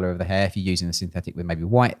change the color of the hair. If you're using a synthetic with maybe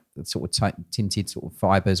white sort of tinted sort of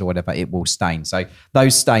fibers or whatever, it will stain. So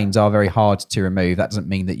those stains are very hard to remove. That doesn't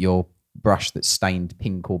mean that your brush that's stained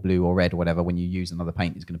pink or blue or red or whatever, when you use another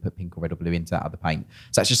paint, is going to put pink or red or blue into that other paint.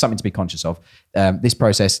 So that's just something to be conscious of. This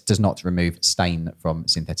process does not remove stain from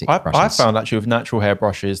synthetic brushes. I found actually with natural hair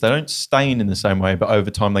brushes, they don't stain in the same way, but over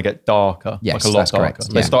time they get darker, yes, like a lot darker.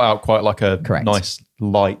 Correct. They start out quite like a nice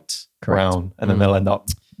light brown, and then they'll end up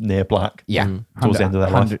near black. Yeah, towards the end of their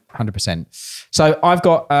life. 100%. So I've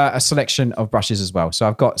got a selection of brushes as well. So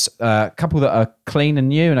I've got a couple that are clean and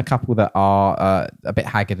new, and a couple that are a bit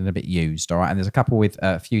haggard and a bit used. All right, and there's a couple with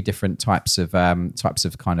a few different types of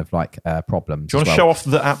kind of like problems. Do you want to show off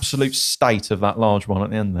the absolute state of that large one at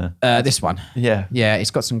the end there? This one. Yeah, it's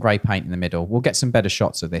got some grey paint in the middle. We'll get some better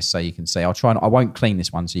shots of this so you can see. I won't clean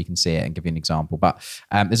this one so you can see it and give you an example. But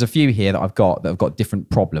there's a few here that I've got different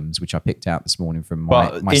problems, which I picked out this morning from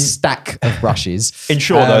my my stack of brushes. In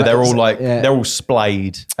short, though, they're all they're all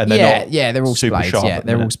splayed and they're not they're all super splayed. sharp. Yeah,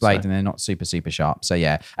 they're all splayed and they're not super sharp. So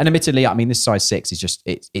yeah, and admittedly, I mean, this size 6 is just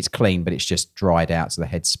it's clean, but it's just dried out, so the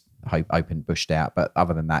head's open, bushed out. But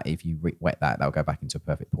other than that, if you wet that, that'll go back into a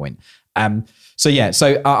perfect point. So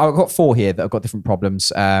I've got 4 here that have got different problems.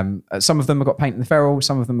 Some of them have got paint in the ferrule,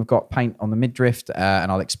 some of them have got paint on the midriff,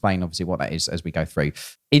 and I'll explain obviously what that is as we go through.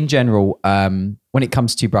 In general, when it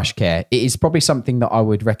comes to brush care, it is probably something that I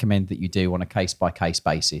would recommend that you do on a case-by-case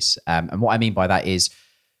basis. And what I mean by that is,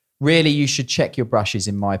 really, you should check your brushes,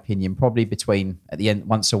 in my opinion, probably between at the end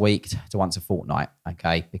once a week to once a fortnight.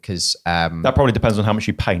 Okay, because that probably depends on how much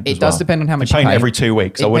you paint. It does depend on how much you paint. Paint every 2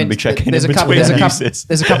 weeks. I wouldn't be checking there's in a couple, between there's, uses.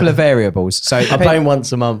 there's a couple of variables. So I paint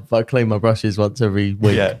once a month. I clean my brushes once every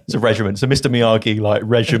week. Yeah, it's a regimen. It's a Mr. Miyagi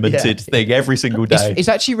regimented thing every single day. It's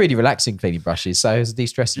actually really relaxing cleaning brushes. So it's a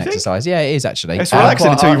de-stressing exercise. Yeah, it is actually. It's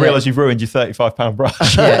relaxing until you realise you've ruined your £35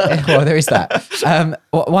 brush. Yeah, well, there is that.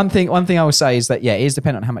 One thing I will say is that it is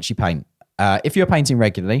dependent on how much you paint. If you're painting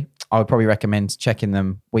regularly, I would probably recommend checking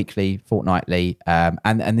them weekly, fortnightly.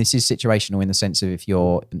 And this is situational in the sense of if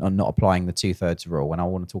you're not applying the 2/3 rule. And I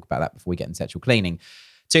want to talk about that before we get into actual cleaning.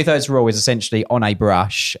 2/3 rule is essentially on a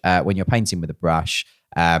brush, when you're painting with a brush,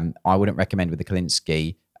 I wouldn't recommend with the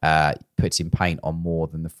Kolinsky putting paint on more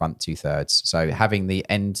than the front 2/3. So having the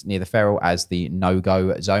end near the ferrule as the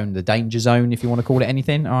no-go zone, the danger zone, if you want to call it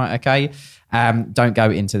anything. All right, okay. Don't go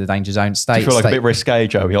into the danger zone. Do you feel like a bit risque,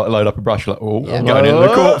 Joe? You load up a brush, you're like, I'm going into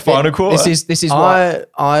the final quarter. This is why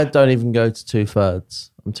I don't even go to 2/3.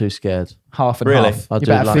 I'm too scared. Half and really? half. I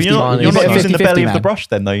do you're not using the belly of the man. brush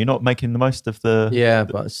then, though. You're not making the most of the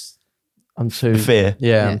but I'm too fear.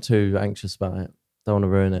 Yeah, I'm too anxious about it. Don't want to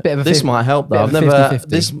ruin it. This might help though. I've never.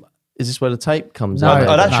 50-50. Is this where the tape comes out?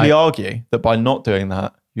 I'd actually argue that by not doing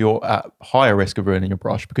that, you're at higher risk of ruining your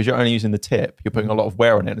brush because you're only using the tip. You're putting a lot of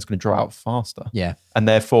wear on it and it's going to dry out faster. Yeah. And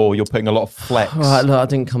therefore, you're putting a lot of flex. All right, look, I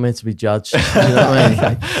didn't come here to be judged. You know what I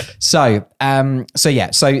mean? So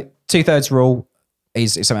 2/3 rule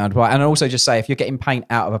is something I'd apply. And I'd also just say, if you're getting paint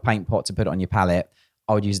out of a paint pot to put it on your palette,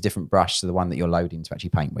 I would use a different brush to the one that you're loading to actually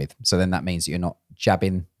paint with. So then that means that you're not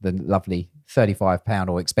jabbing the lovely £35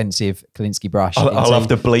 or expensive Kolinsky brush. I'll have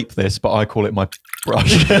to bleep this, but I call it my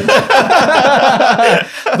brush. The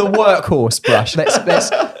workhorse brush. The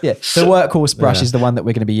workhorse brush is the one that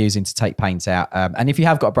we're going to be using to take paint out. And if you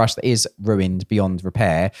have got a brush that is ruined beyond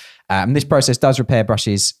repair, this process does repair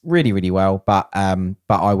brushes really, really well. But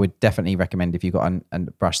I would definitely recommend, if you've got a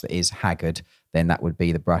brush that is haggard, then that would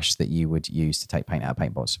be the brush that you would use to take paint out of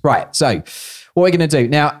paint pots. Right, so what we're going to do.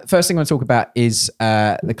 Now, first thing I'm going to talk about is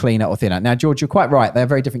the cleaner or thinner. Now, George, you're quite right. They're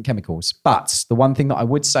very different chemicals. But the one thing that I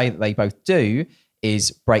would say that they both do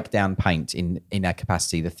is break down paint in a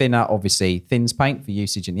capacity. The thinner obviously thins paint for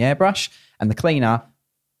usage in the airbrush, and the cleaner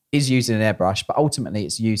is used in an airbrush, but ultimately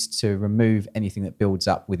it's used to remove anything that builds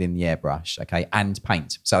up within the airbrush, okay, and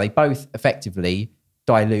paint. So they both effectively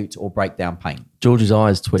dilute or break down paint. George's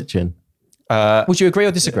eyes twitching. Would you agree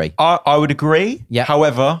or disagree? I would agree. Yeah.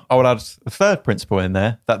 However, I would add a third principle in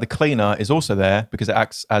there, that the cleaner is also there because it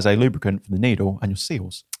acts as a lubricant for the needle and your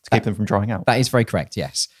seals to keep them from drying out. That is very correct,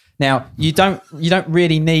 yes. Now, you don't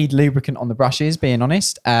really need lubricant on the brushes, being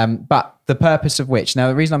honest, but the purpose of which, now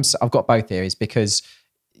the reason I've got both here is because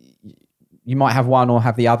you might have one or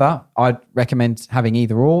have the other. I'd recommend having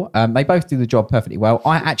either or. They both do the job perfectly well.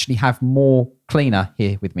 I actually have more cleaner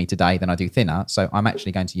here with me today than I do thinner, so I'm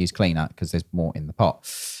actually going to use cleaner because there's more in the pot.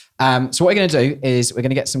 So what we're going to do is we're going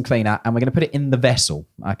to get some cleaner and we're going to put it in the vessel,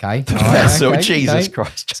 okay? The vessel, okay, Jesus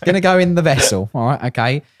Christ. It's going to go in the vessel, all right,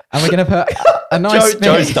 okay? And we're going to put a nice...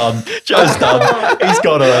 Joe's done. Joe's done. He's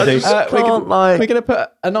gone already. We're going to put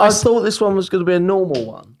a nice... I thought this one was going to be a normal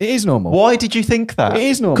one. It is normal. Why did you think that? It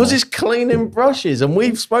is normal. Because it's cleaning brushes, and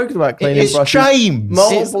we've spoken about cleaning it's brushes James.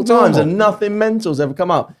 multiple times, and nothing mental's ever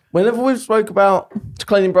come up. Whenever we've spoke about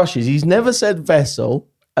cleaning brushes, he's never said vessel,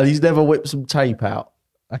 and he's never whipped some tape out.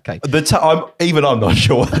 Okay. I'm not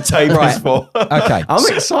sure what the tape is for. Okay.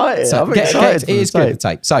 I'm excited. So I'm excited. It is good, the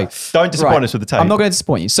tape. So don't disappoint us with the tape. I'm not going to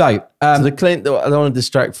disappoint you. So, so the clean. I don't want to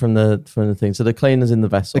distract from the thing. So the cleaner's in the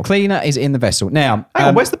vessel. The cleaner is in the vessel. Now, hang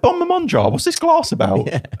on, where's the Bon Maman jar? What's this glass about?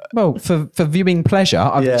 Yeah. Well, for viewing pleasure,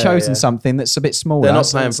 I've chosen something that's a bit smaller. They're not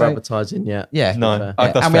paying for advertising yet. Yeah. No.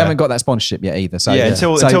 And we haven't got that sponsorship yet either. So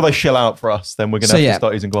until they shill out for us, then we're going to have to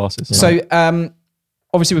start using glasses. So,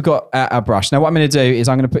 obviously, we've got our brush. Now, what I'm going to do is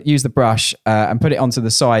I'm going to use the brush and put it onto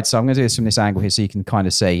the side. So I'm going to do this from this angle here so you can kind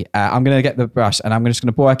of see. I'm going to get the brush and I'm just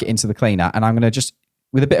going to work it into the cleaner. And I'm going to just,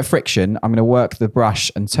 with a bit of friction, I'm going to work the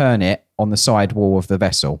brush and turn it on the side wall of the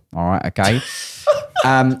vessel. All right, okay?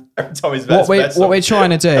 Every time he's what we're trying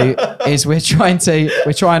to do is we're trying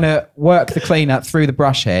to work the cleaner through the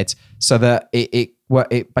brush head so that it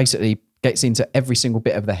basically gets into every single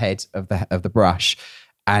bit of the head of the brush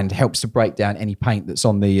and helps to break down any paint that's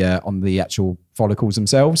on the actual follicles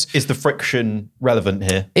themselves. Is the friction relevant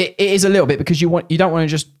here? It is a little bit, because you don't want to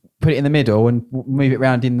just put it in the middle and move it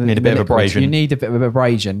around in the. You need a bit of abrasion. You need a bit of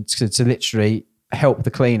abrasion to literally help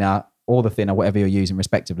the cleaner or the thinner, whatever you're using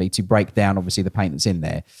respectively, to break down obviously the paint that's in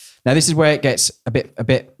there. Now this is where it gets a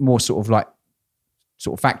bit more sort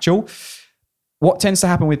of factual. What tends to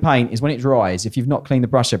happen with paint is when it dries, if you've not cleaned the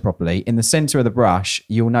brush head properly, in the center of the brush,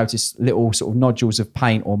 you'll notice little sort of nodules of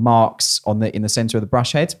paint or marks in the center of the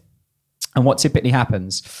brush head. And what typically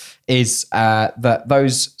happens is that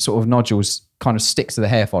those sort of nodules kind of stick to the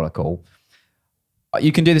hair follicle.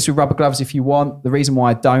 You can do this with rubber gloves if you want. The reason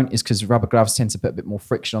why I don't is because rubber gloves tend to put a bit more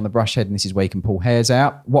friction on the brush head, and this is where you can pull hairs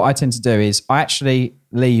out. What I tend to do is I actually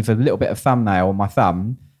leave a little bit of thumbnail on my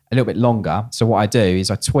thumb a little bit longer. So what I do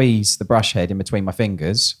is I tweeze the brush head in between my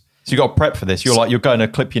fingers. So you got to prep for this. You're going to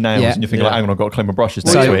clip your nails and you're thinking, hang on, I've got to clean my brushes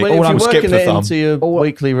next week. week. If you're working it into your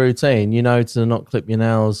weekly routine, you know to not clip your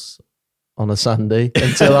nails on a Sunday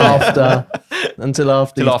until after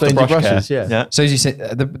you've cleaned your brushes. Yeah. So as you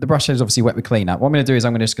said, the brush head is obviously wet with cleaner. What I'm going to do is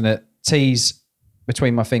I'm just going to tease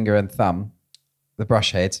between my finger and thumb the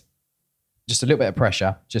brush head, just a little bit of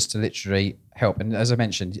pressure, just to literally help. And as I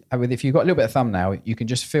mentioned, if you've got a little bit of thumbnail, you can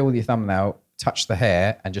just feel your thumbnail touch the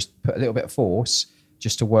hair and just put a little bit of force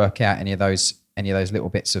just to work out any of those little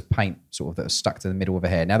bits of paint sort of that are stuck to the middle of a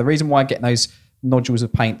hair. Now, the reason why getting those nodules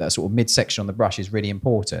of paint that are sort of midsection on the brush is really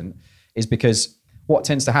important is because what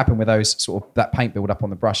tends to happen with those sort of that paint build up on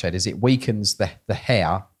the brush head is it weakens the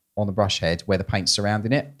hair on the brush head where the paint's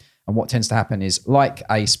surrounding it. And what tends to happen is, like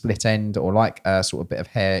a split end or like a sort of bit of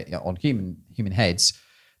hair on human heads,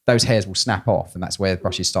 those hairs will snap off, and that's where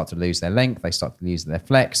brushes start to lose their length, they start to lose their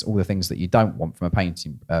flex, all the things that you don't want from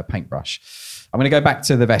a paintbrush. I'm going to go back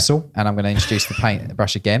to the vessel and I'm going to introduce the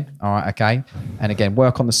brush again. All right, okay. And again,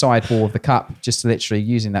 work on the sidewall of the cup, just literally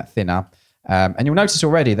using that thinner. And you'll notice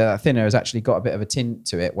already that thinner has actually got a bit of a tint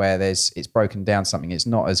to it where it's broken down something. It's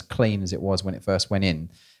not as clean as it was when it first went in,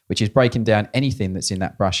 which is breaking down anything that's in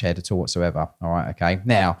that brush head at all whatsoever. All right, okay.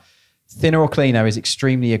 Now, thinner or cleaner is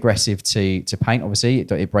extremely aggressive to paint. Obviously,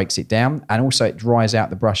 it breaks it down, and also it dries out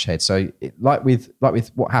the brush head. So, like with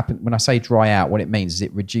what happened when I say dry out, what it means is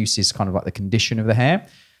it reduces kind of like the condition of the hair.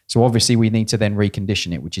 So obviously, we need to then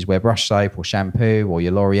recondition it, which is where brush soap or shampoo or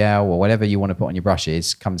your L'Oreal or whatever you want to put on your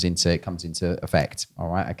brushes comes into effect. All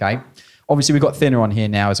right, okay. Obviously, we've got thinner on here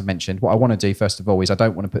now, as I mentioned. What I want to do first of all is I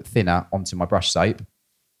don't want to put thinner onto my brush soap.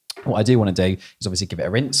 What I do want to do is obviously give it a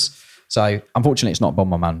rinse. So unfortunately, it's not a Bon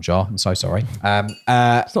Bon jar. I'm so sorry.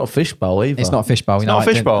 It's not a fishbowl either. It's not a fishbowl. It's not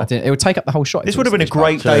a fishbowl. It would take up the whole shot. This would have been a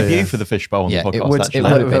great debut for the fishbowl on the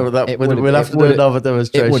podcast. We'll have to do another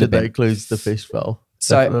demonstration that includes the fishbowl.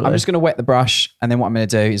 So definitely. I'm just going to wet the brush, and then what I'm going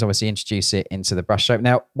to do is obviously introduce it into the brush soap.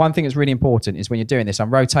 Now, one thing that's really important is when you're doing this, I'm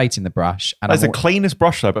rotating the brush. And that's the cleanest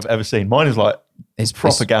brush soap I've ever seen. Mine is like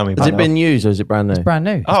proper gammy. Has it been used or is it brand new? It's brand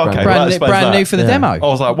new. Oh, okay. Brand new for the demo. I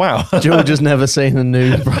was like, wow. George has never seen a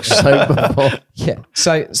new brush soap before. Yeah.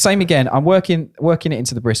 So same again. I'm working it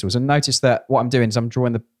into the bristles, and notice that what I'm doing is I'm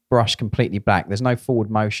drawing the brush completely black. There's no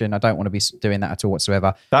forward motion. I don't want to be doing that at all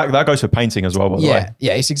whatsoever. That goes for painting as well, by the way.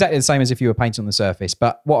 Yeah, it's exactly the same as if you were painting on the surface.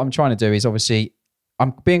 But what I'm trying to do is obviously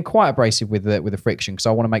I'm being quite abrasive with the friction because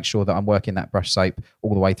I want to make sure that I'm working that brush soap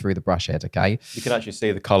all the way through the brush head, okay? You can actually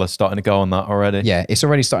see the colour starting to go on that already. Yeah, it's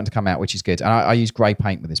already starting to come out, which is good. And I use grey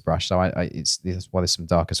paint with this brush, so that's why there's some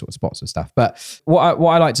darker sort of spots and stuff. But what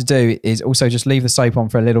I like to do is also just leave the soap on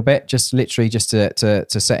for a little bit, just literally just to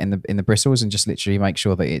set in the bristles and just literally make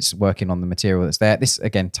sure that it's working on the material that's there. This,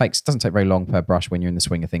 again, doesn't take very long per brush when you're in the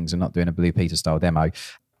swing of things and not doing a Blue Peter style demo.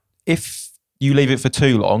 If you leave it for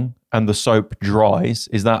too long and the soap dries,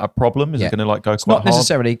 is that a problem? Is it going to go quite hard?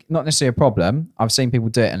 Not necessarily a problem. I've seen people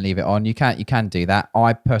do it and leave it on. You can do that.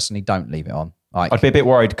 I personally don't leave it on. I'd be a bit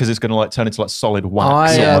worried because it's going to turn into solid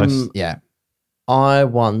wax. I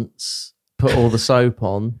once put all the soap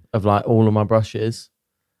on of all of my brushes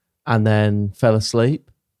and then fell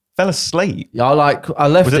asleep. Fell asleep? Yeah, I left it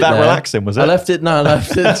Was it that there. relaxing, was it? I left it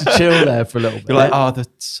to chill there for a little bit. You're like, the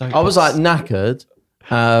soap. I was knackered.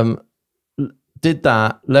 Did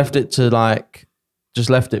that, left it to just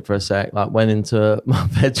left it for a sec, went into my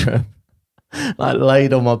bedroom,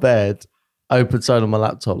 laid on my bed, opened Sony on my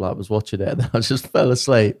laptop, was watching it, and then I just fell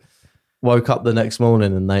asleep. Woke up the next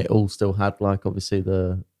morning and they all still had obviously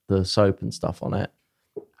the soap and stuff on it.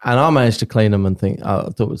 And I managed to clean them and I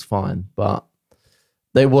thought it was fine. But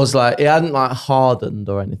it was it hadn't hardened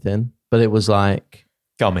or anything. but it was like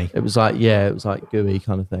gummy. It was like it was like gooey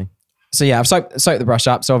kind of thing. So yeah, I've soaked the brush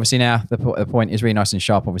up. So obviously now the point is really nice and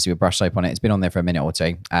sharp. Obviously with brush soap on it. It's been on there for a minute or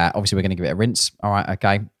two. Obviously we're going to give it a rinse. All right,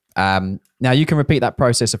 okay. Now you can repeat that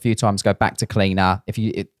process a few times. Go back to cleaner.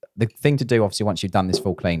 The thing to do, obviously, once you've done this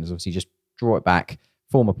full clean, is obviously just draw it back,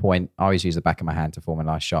 form a point. I always use the back of my hand to form a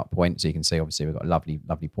nice sharp point. So you can see, obviously, we've got a lovely,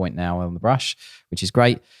 lovely point now on the brush, which is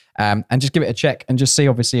great. And just give it a check and just see,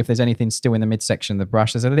 obviously, if there's anything still in the midsection of the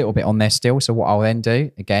brush. There's a little bit on there still. So what I'll then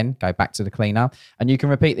do, again, go back to the cleaner. And you can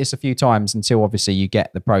repeat this a few times until, obviously, you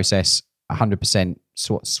get the process 100%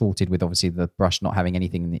 sorted with, obviously, the brush not having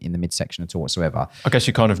anything in the midsection at all whatsoever. I guess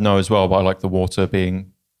you kind of know as well by like the water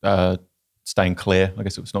being staying clear. I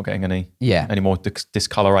guess it's not getting any more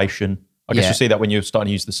discoloration. I guess you see that when you're starting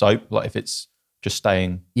to use the soap, like if it's just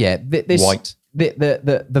staying white.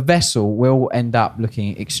 The vessel will end up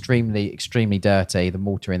looking extremely, extremely dirty. The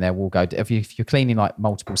mortar in there will go. If you're cleaning like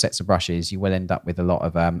multiple sets of brushes, you will end up with a lot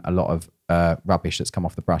of rubbish that's come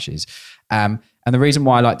off the brushes. And the reason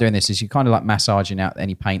why I like doing this is you're kind of like massaging out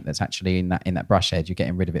any paint that's actually in that brush head. You're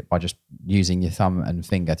getting rid of it by just using your thumb and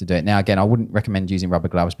finger to do it. Now, again, I wouldn't recommend using rubber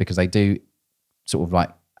gloves because they do sort of like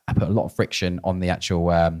put a lot of friction on the actual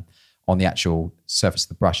surface of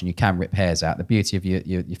the brush, and you can rip hairs out. The beauty of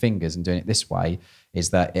your fingers and doing it this way is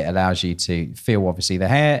that it allows you to feel, obviously, the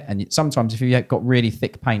hair. And sometimes if you've got really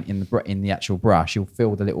thick paint in the actual brush, you'll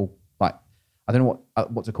feel the little, like, I don't know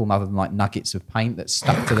what to call them other than like nuggets of paint that's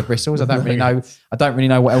stuck to the bristles. I don't really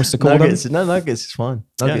know what else to call them. No, nuggets is fine.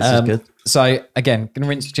 Nuggets is good. So again,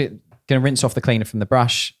 going to rinse off the cleaner from the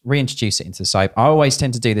brush, reintroduce it into the soap. I always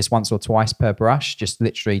tend to do this once or twice per brush, just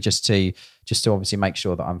to obviously make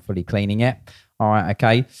sure that I'm fully cleaning it. All right,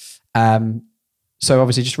 okay. So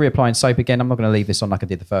obviously just reapplying soap again. I'm not going to leave this on like I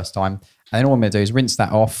did the first time. And then all I'm going to do is rinse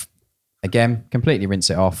that off again, completely rinse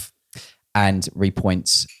it off, and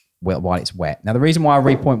repoint while it's wet. Now, the reason why I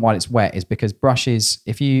repoint while it's wet is because brushes,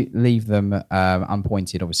 if you leave them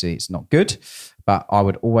unpointed, obviously it's not good. But I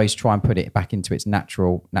would always try and put it back into its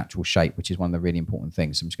natural shape, which is one of the really important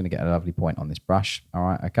things. So I'm just going to get a lovely point on this brush. All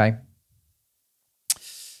right, okay.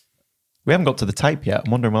 We haven't got to the tape yet.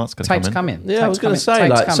 I'm wondering when that's going to come in. Tape's coming. Yeah, I was going to say,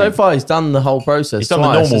 like, so far he's done the whole process. He's done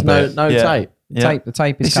the normal bit. No tape. Yeah. The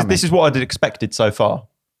tape is coming. This is what I'd expected so far.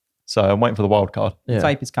 So I'm waiting for the wild card. Yeah. The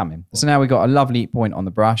tape is coming. So now we've got a lovely point on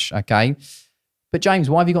the brush, okay. But James,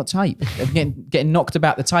 why have you got tape? Getting knocked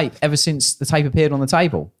about the tape ever since the tape appeared on the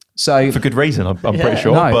table. So for good reason, I'm pretty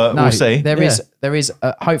sure, but we'll see. There is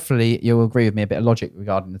hopefully you'll agree with me, a bit of logic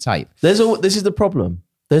regarding the tape. This is the problem.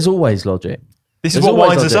 There's always logic. This is what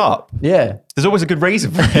winds us up. Yeah. There's always a good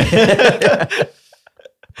reason for it.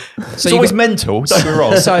 So it's always mental, don't get me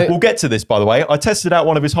wrong. So we'll get to this, by the way. I tested out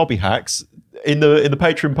one of his hobby hacks in the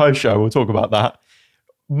Patreon post show. We'll talk about that.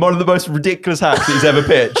 One of the most ridiculous hacks that he's ever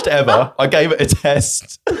pitched, ever. I gave it a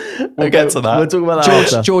test. We'll get to that. We'll talk about that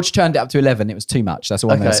after. George turned it up to 11. It was too much. That's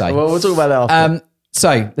all I'm going to say. Well, we'll talk about that after.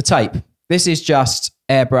 So the tape. This is just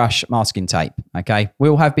airbrush masking tape. Okay. We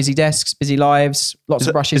all have busy desks, busy lives, lots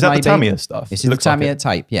of brushes. Is that maybe. The Tamiya stuff? This is the Tamiya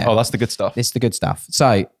tape. Yeah. Oh, that's the good stuff. This is the good stuff.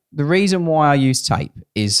 So the reason why I use tape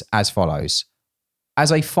is as follows.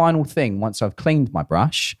 As a final thing, once I've cleaned my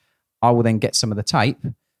brush, I will then get some of the tape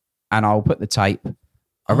and I'll put the tape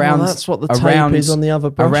around. That's what the tape is on the other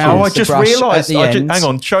brushes. I just realised. Hang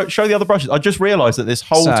on, show the other brushes. I just realised that this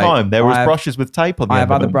whole time there was brushes with tape on the end. I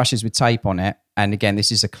have other brushes with tape on it. And again,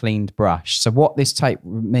 this is a cleaned brush. So what this tape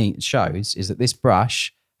shows is that this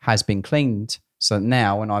brush has been cleaned. So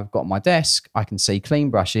now when I've got my desk, I can see clean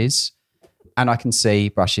brushes and I can see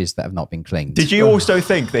brushes that have not been cleaned. Did you also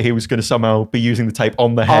think that he was going to somehow be using the tape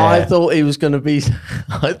on the hair? I thought he was going to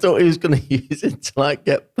use it to like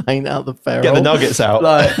get paint out the ferrule. Get the nuggets out.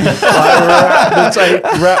 Like wrap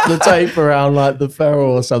the tape around like the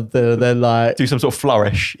ferrule or something, and then like do some sort of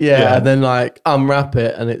flourish. Yeah, and then like unwrap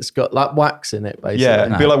it, and it's got like wax in it, basically. Yeah,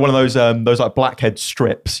 it'd be like one of those like blackhead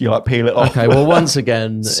strips. You like peel it off. Okay, well once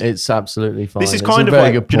again, it's absolutely fine. This is kind of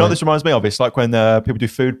like, do you know what this reminds me of? It's like when people do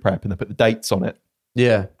food prep and they put the dates on it.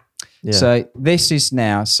 Yeah. So this is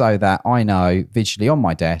now so that I know visually on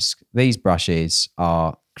my desk, these brushes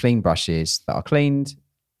are clean brushes that are cleaned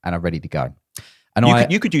and are ready to go.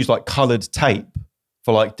 And you could use like coloured tape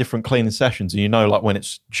for like different cleaning sessions, and you know like when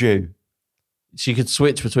it's due. So you could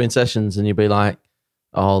switch between sessions and you'd be like,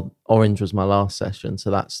 oh, orange was my last session,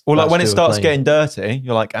 so that's... Or like when it starts getting dirty,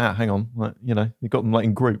 you're like, hang on, like, you know, you've got them like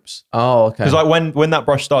in groups. Oh, okay. Because like when that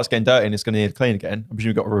brush starts getting dirty and it's going to need to clean again, I'm sure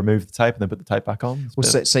you've got to remove the tape and then put the tape back on. Well,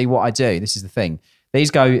 see what I do, this is the thing.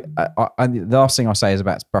 These go, the last thing I'll say is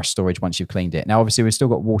about brush storage once you've cleaned it. Now, obviously, we've still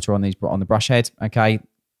got water on the brush head, okay?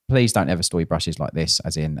 Please don't ever store your brushes like this,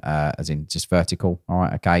 as in just vertical, all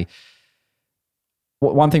right, okay?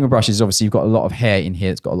 one thing with brushes is obviously you've got a lot of hair in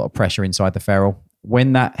here. It's got a lot of pressure inside the ferrule.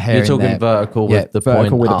 When that hair, you're talking vertical with the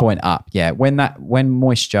point up. Yeah, when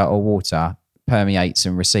moisture or water permeates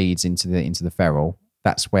and recedes into the ferrule,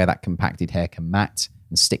 that's where that compacted hair can mat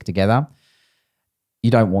and stick together. You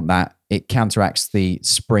don't want that. It counteracts the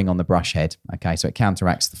spring on the brush head. Okay, so it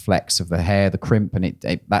counteracts the flex of the hair, the crimp,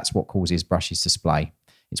 and that's what causes brushes to splay.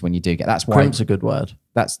 It's when you do get. That's why crimp's a good word.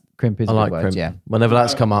 Crimp is a good word. Crimp. Yeah. Whenever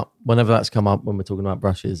that's come up when we're talking about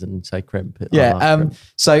brushes and say crimp. Crimp.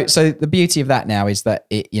 So the beauty of that now is that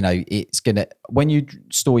it's gonna, when you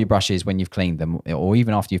store your brushes when you've cleaned them, or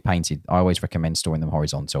even after you've painted, I always recommend storing them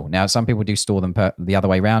horizontal. Now some people do store them the other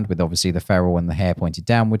way around, with obviously the ferrule and the hair pointed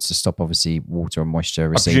downwards to stop obviously water and moisture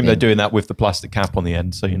receding. I presume they're doing that with the plastic cap on the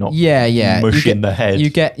end, so you're not mushing the head. You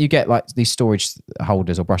get like these storage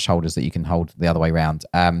holders or brush holders that you can hold the other way around.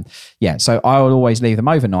 So I would always leave them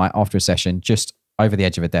overnight after a session, just over the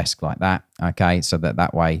edge of a desk like that. Okay, so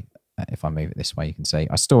that way, if I move it this way, you can see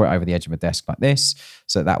I store it over the edge of a desk like this,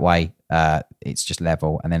 so that way it's just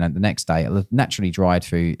level. And then the next day, it'll naturally dry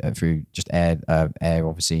through just air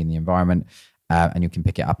obviously in the environment, and you can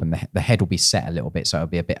pick it up, and the head will be set a little bit, so it'll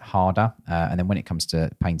be a bit harder. And then when it comes to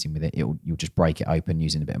painting with it, you'll just break it open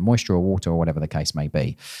using a bit of moisture or water or whatever the case may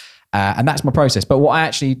be. And that's my process. But what I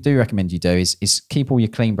actually do recommend you do is keep all your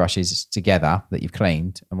clean brushes together that you've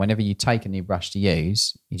cleaned. And whenever you take a new brush to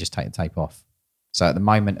use, you just take the tape off. So at the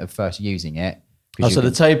moment of first using it. So the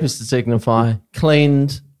tape is to signify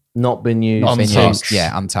cleaned, not been used. Untouched.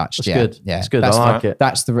 Yeah, untouched. That's yeah. good. Yeah. That's good. I like it.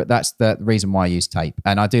 That's the reason why I use tape.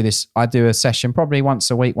 And I do a session probably once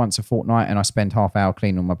a week, once a fortnight, and I spend half hour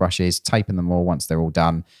cleaning all my brushes, taping them all once they're all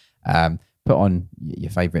done. Put on your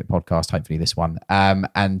favorite podcast, hopefully this one,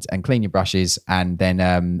 and clean your brushes, and then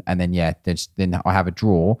I have a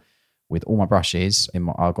drawer with all my brushes.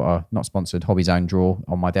 I've got a not sponsored Hobby Zone drawer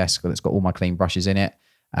on my desk that's got all my clean brushes in it.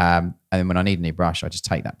 And then when I need a new brush, I just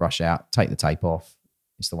take that brush out, take the tape off.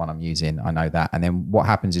 It's the one I'm using. I know that. And then what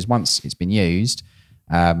happens is once it's been used,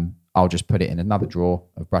 I'll just put it in another drawer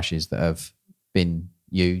of brushes that have been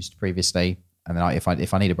used previously. And then if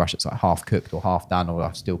I need a brush that's like half cooked or half done, or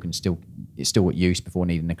it's still at use before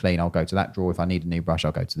needing a clean, I'll go to that drawer. If I need a new brush,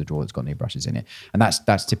 I'll go to the drawer that's got new brushes in it. And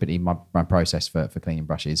that's typically my process for cleaning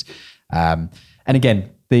brushes. And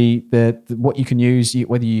again, the what you can use,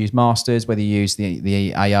 whether you use Masters, whether you use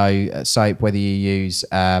the AO soap, whether you use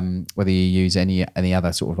any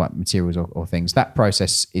other sort of like materials or things, that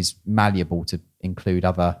process is malleable to include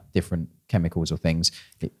other different chemicals or things.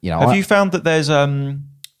 Have you found that there's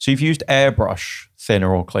so you've used airbrush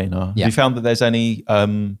thinner or cleaner? Yeah. Have you found that there's any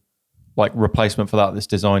like replacement for that that's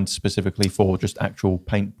designed specifically for just actual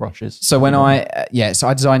paint brushes? So when I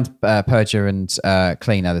designed Purger and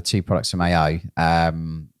Cleaner, the two products from AO,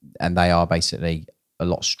 and they are basically a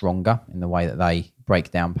lot stronger in the way that they break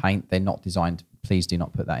down paint. They're not designed. Please do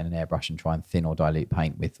not put that in an airbrush and try and thin or dilute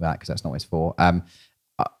paint with that, because that's not what it's for.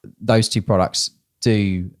 Those two products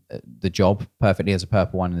do the job perfectly. As a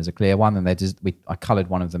purple one and as a clear one, and I coloured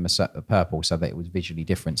one of them a purple so that it was visually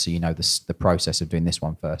different, so the process of doing this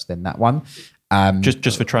one first then that one.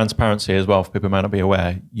 Just for transparency as well, for people who may not be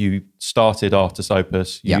aware, you started Artis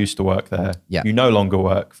Opus, you used to work there, you no longer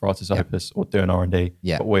work for Artis Opus or doing R&D,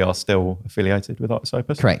 but we are still affiliated with Artis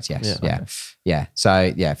Opus. Correct, yes.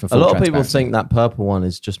 So for a lot of people think that purple one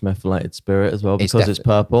is just methylated spirit as well, because it's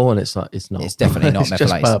purple, and it's not. It's definitely not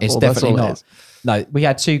methylated. It's definitely not. No, we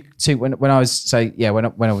had two when I was when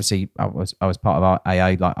obviously I was part of our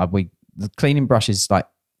AA, the cleaning brushes, like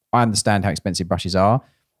I understand how expensive brushes are.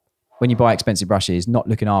 When you buy expensive brushes, not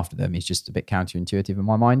looking after them is just a bit counterintuitive in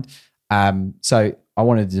my mind. So I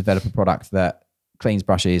wanted to develop a product that cleans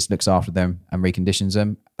brushes, looks after them, and reconditions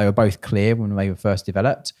them. They were both clear when they were first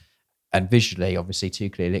developed. And visually, obviously, two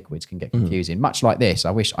clear liquids can get confusing. Much like this,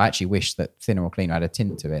 I actually wish that thinner or cleaner had a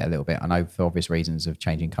tint to it a little bit. I know for obvious reasons of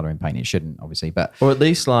changing colour in paint, it shouldn't, obviously, but or at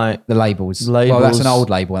least like the labels. Well, that's an old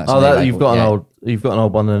label. You've got an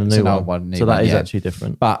old one and a new one. So that is actually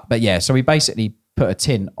different. But yeah, so we basically put a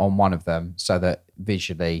tint on one of them so that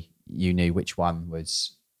visually you knew which one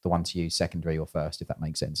was the one to use secondary or first, if that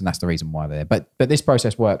makes sense. And that's the reason why they're there. But this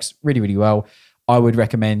process works really, really well. I would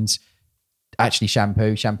recommend actually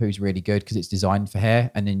shampoo. Shampoo is really good because it's designed for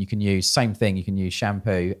hair, and then you can use same thing. You can use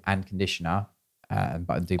shampoo and conditioner,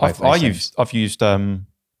 but do both. I've used a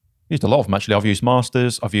lot of them actually. I've used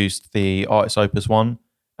Masters. I've used the Artis Opus one,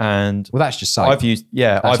 and that's just soap. I've used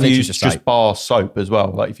just bar soap as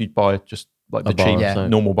well. Like if you buy just like the cheap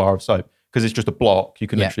normal bar of soap, because it's just a block, you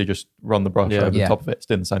can literally just run the brush over the top of it. It's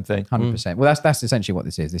doing the same thing. 100%. Well, that's essentially what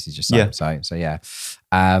this is. This is just soap. So yeah.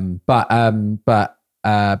 But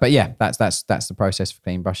But yeah, that's the process for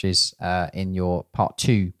cleaning brushes in your part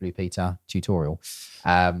 2 Blue Peter tutorial.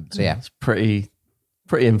 So yeah, it's pretty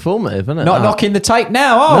informative, isn't it? Not knocking the tape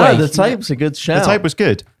now, are we? The tape's a good shout. The tape was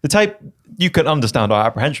good. The tape, you can understand our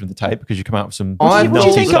apprehension of the tape because you come out with some. What do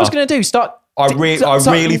you think I was going to do? I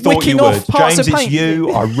really thought you would. James, it's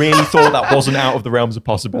you. I really thought that wasn't out of the realms of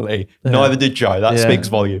possibility. Yeah. Neither did Joe. That speaks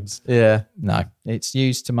volumes. Yeah. No, it's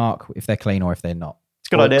used to mark if they're clean or if they're not. It's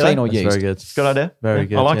a good idea. Clean or used. Very good. It's a good idea. Very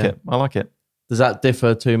good. I like it. Does that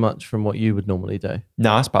differ too much from what you would normally do?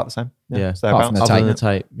 No, it's about the same. Yeah. So Apart from the Other than the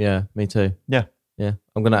tape. Yeah, me too. Yeah. Yeah.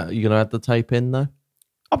 You gonna add the tape in though?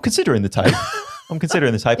 I'm considering the tape.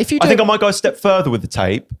 If you I think I might go a step further with the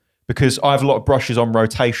tape because I have a lot of brushes on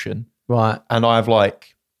rotation. Right. And I have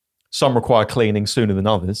some require cleaning sooner than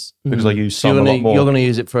others because I use some a lot more. You're going to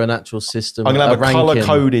use it for an actual system. I'm going to have a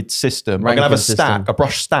color-coded system. I'm going to have a stack, a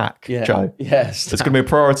brush stack, yeah. Joe. Yes. It's going to be a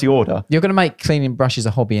priority order. You're going to make cleaning brushes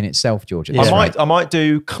a hobby in itself, George. Yeah. I might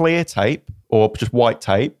do clear tape or just white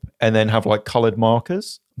tape and then have colored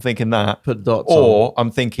markers. I'm thinking that. Put dots or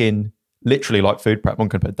I'm thinking literally like food prep. I'm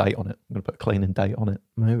going to put a date on it. I'm going to put a cleaning date on it.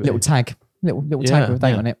 Maybe. Little tag with a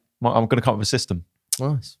date on it. I'm going to come up with a system.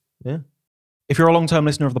 Nice. Yeah. If you're a long-term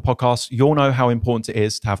listener of the podcast, you'll know how important it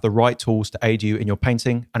is to have the right tools to aid you in your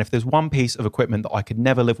painting. And if there's one piece of equipment that I could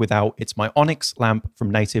never live without, it's my Onyx lamp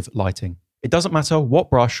from Native Lighting. It doesn't matter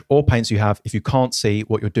what brush or paints you have if you can't see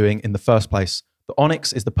what you're doing in the first place. The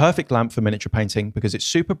Onyx is the perfect lamp for miniature painting because its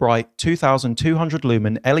super bright 2,200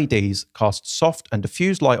 lumen LEDs cast soft and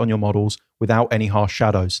diffused light on your models without any harsh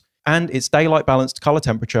shadows. And its daylight balanced color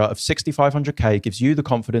temperature of 6500K gives you the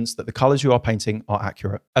confidence that the colors you are painting are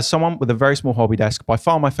accurate. As someone with a very small hobby desk, by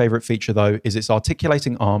far my favorite feature though is its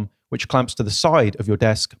articulating arm, which clamps to the side of your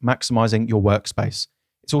desk, maximizing your workspace.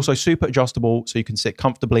 It's also super adjustable so you can sit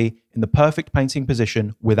comfortably in the perfect painting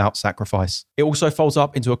position without sacrifice. It also folds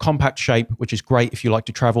up into a compact shape, which is great if you like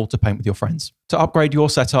to travel to paint with your friends. To upgrade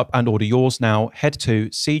your setup and order yours now, head to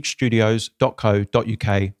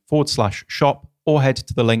siegestudios.co.uk/shop or head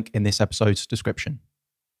to the link in this episode's description.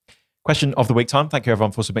 Question of the week time. Thank you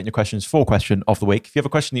everyone for submitting your questions for Question of the Week. If you have a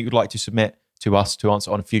question that you'd like to submit to us to answer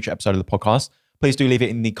on a future episode of the podcast, please do leave it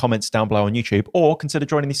in the comments down below on YouTube or consider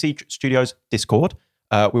joining the Siege Studios Discord.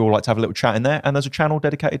 We all like to have a little chat in there and there's a channel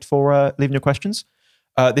dedicated for leaving your questions.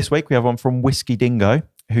 This week we have one from Whiskey Dingo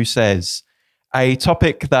who says, a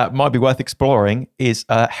topic that might be worth exploring is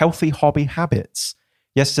healthy hobby habits.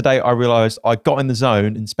 Yesterday, I realized I got in the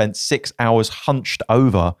zone and spent 6 hours hunched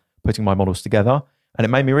over putting my models together. And it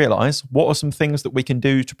made me realize what are some things that we can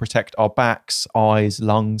do to protect our backs, eyes,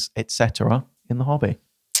 lungs, etc. in the hobby?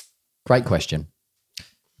 Great question.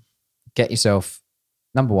 Get yourself,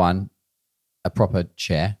 number one, a proper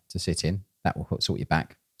chair to sit in. That will sort your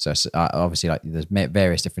back. So obviously, there's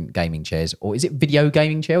various different gaming chairs, or is it video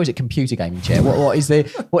gaming chair, or is it computer gaming chair? What is the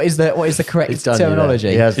correct terminology?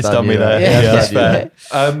 It's done me there. Yeah, that's fair.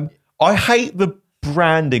 I hate the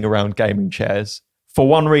branding around gaming chairs for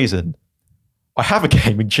one reason. I have a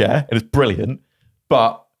gaming chair and it's brilliant,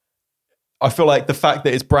 but I feel like the fact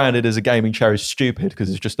that it's branded as a gaming chair is stupid because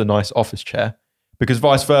it's just a nice office chair. Because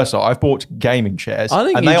vice versa, I've bought gaming chairs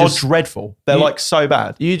and they are dreadful. They're so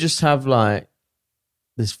bad. You just have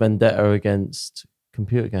this vendetta against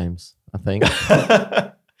computer games, I think.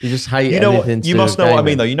 You just hate anything. You must know what I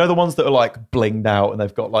mean, though. You know the ones that are blinged out and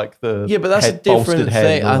they've got the but that's a different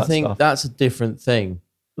thing. I think that's a different thing.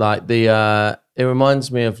 It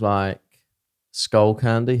reminds me of Skull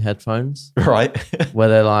Candy headphones, right? Where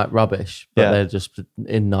they're rubbish, but they're just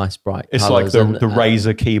in nice bright. It's colours. like the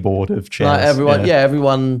Razer keyboard of chairs.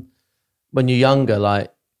 Everyone when you're younger,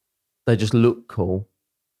 they just look cool,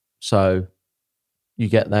 so you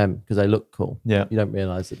get them because they look cool. Yeah, you don't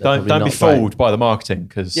realize that. Don't be fooled by the marketing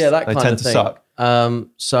because they tend to suck.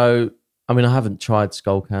 So I mean, I haven't tried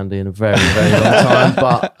Skull Candy in a very very long time,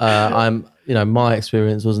 but my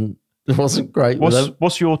experience wasn't great.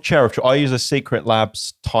 What's your chair of choice? I use a Secret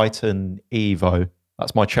Labs Titan Evo.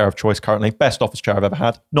 That's my chair of choice currently. Best office chair I've ever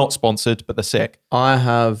had. Not sponsored, but they're sick. I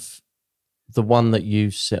have the one that you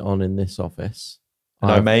sit on in this office.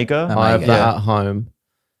 Omega. I have that at home,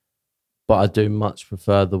 but I do much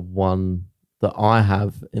prefer the one that I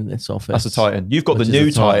have in this office. That's a Titan. You've got the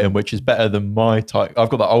new Titan, which is better than my Titan. I've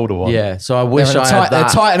got the older one. Yeah, so I wish I had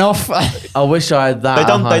that. Titan off. I wish I had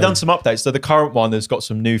that. They done some updates. So the current one has got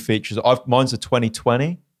some new features. Mine's a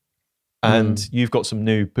 2020, and you've got some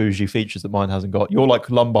new bougie features that mine hasn't got. Your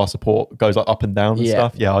lumbar support goes up and down and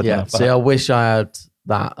stuff. Yeah, I don't have that. See, I wish I had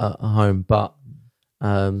that at home, but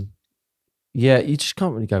you just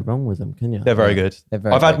can't really go wrong with them, can you? They're very good.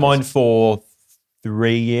 I've had mine for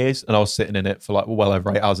 3 years, and I was sitting in it for like well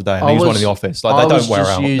over 8 hours a day. And he was one in the office. Like they don't wear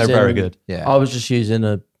out. They're very good. Yeah. I was just using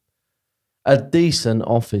a decent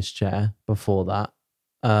office chair before that,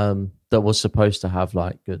 that was supposed to have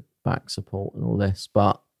like good back support and all this,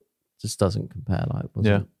 but just doesn't compare. Like,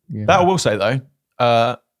 yeah. That I will say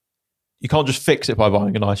though, you can't just fix it by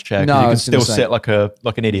buying a nice chair. No, you can still sit like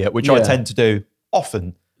an idiot, which I tend to do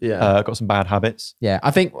often. Yeah, I've got some bad habits. Yeah, I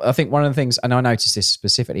think one of the things, and I noticed this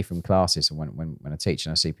specifically from classes and when I teach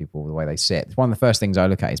and I see people the way they sit. One of the first things I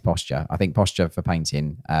look at is posture. I think posture for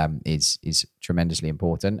painting is tremendously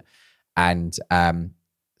important, and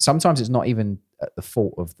sometimes it's not even at the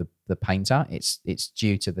fault of the painter. It's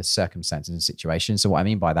due to the circumstances and situation. So what I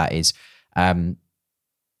mean by that is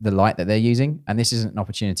the light that they're using, and this isn't an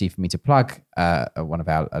opportunity for me to plug one of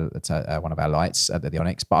our lights at the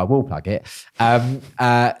Onyx, but I will plug it.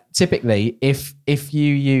 Typically, if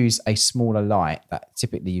you use a smaller light, that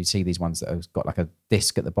typically you see these ones that have got like a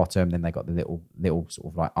disc at the bottom, then they got the little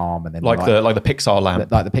sort of like arm, and then like the Pixar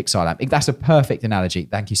lamp, like the Pixar lamp. That's a perfect analogy.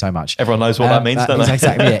 Thank you so much. Everyone knows what that means, don't they?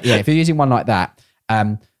 Exactly. Yeah. If you're using one like that,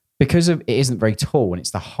 because it isn't very tall, and it's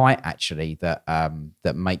the height actually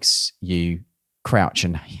that makes you crouch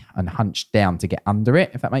and hunch down to get under it,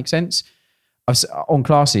 if that makes sense. On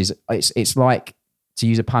classes, it's like, to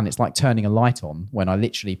use a pun, it's like turning a light on. When I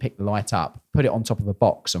literally pick the light up, put it on top of a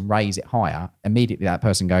box and raise it higher, immediately that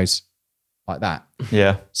person goes like that.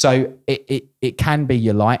 Yeah. So it can be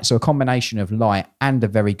your light. So a combination of light and a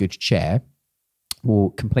very good chair will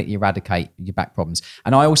completely eradicate your back problems.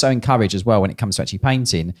 And I also encourage as well, when it comes to actually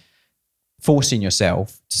painting, forcing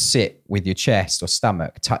yourself to sit with your chest or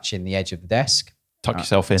stomach touching the edge of the desk. Tuck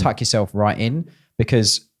yourself in. Tuck yourself right in,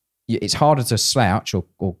 because it's harder to slouch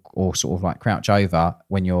or sort of like crouch over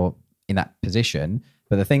when you're in that position.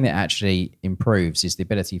 But the thing that actually improves is the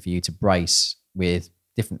ability for you to brace with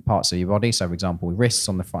different parts of your body. So for example, wrists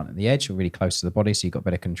on the front and the edge are really close to the body, so you've got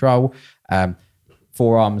better control.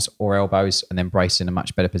 Forearms or elbows, and then brace in a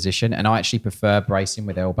much better position. And I actually prefer bracing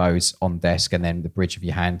with elbows on desk and then the bridge of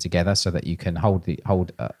your hand together, so that you can hold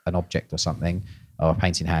an object or something, or a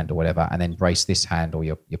painting hand or whatever, and then brace this hand or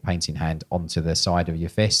your painting hand onto the side of your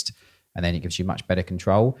fist, and then it gives you much better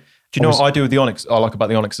control. Do you know what I do with the Onyx? I like about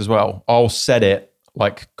the Onyx as well. I'll set it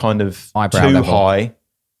like kind of eyebrow too level high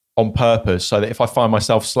on purpose, so that if I find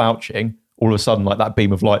myself slouching, all of a sudden like that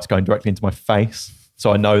beam of light's going directly into my face.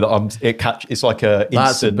 So I know that it's like a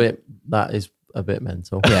instant. That is a bit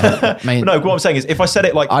mental. Yeah. I mean, no, what I'm saying is, if I set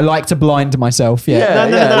it like, I like to blind myself. Yeah.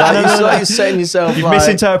 You're setting yourself. You've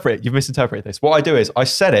misinterpreted this. What I do is I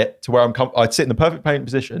set it to where I'd sit in the perfect painting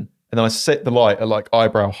position, and then I set the light at like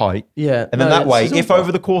eyebrow height. Yeah. And then that way, if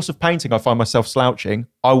over the course of painting I find myself slouching,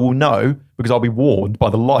 I will know, because I'll be warned by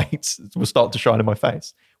the lights that will start to shine in my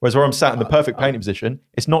face. Whereas where I'm sat in the perfect painting position,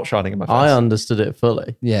 it's not shining in my face. I understood it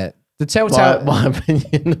fully. Yeah. The telltale, my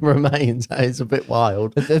opinion remains that it's a bit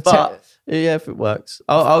wild, but yeah, if it works,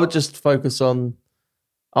 I would just focus on.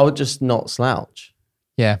 I would just not slouch.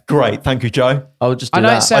 Yeah, great, thank you, Joe. I would just do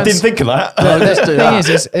that. I didn't think of that. No, just do that. The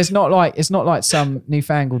thing is, it's not like some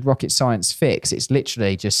newfangled rocket science fix. It's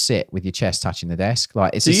literally just sit with your chest touching the desk.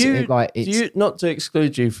 Like it's do you, not to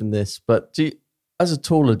exclude you from this, but do you, as a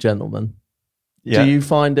taller gentleman, do you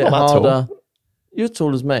find it harder? Tall. You're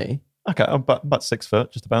tall as me. Okay, I'm about 6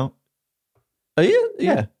 foot, just about. Are you?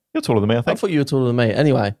 Yeah. You're taller than me, I think. I thought you were taller than me.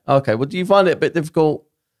 Anyway, okay. Well, do you find it a bit difficult?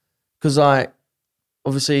 Because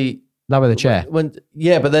obviously lower the chair.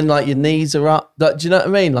 But then like your knees are up. Do you know what I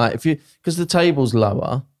mean? Like because the table's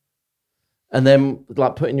lower, and then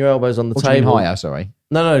like putting your elbows on the table. Do you mean higher? Sorry.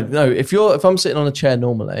 No. If I'm sitting on a chair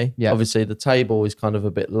normally, obviously the table is kind of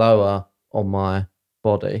a bit lower on my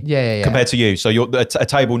body. Yeah. Compared to you. So you're a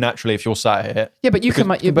table naturally, if you're sat here. Yeah, but you can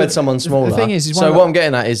make compared to someone smaller. The thing is so what I'm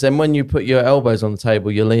getting at is then when you put your elbows on the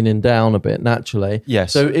table, you're leaning down a bit naturally.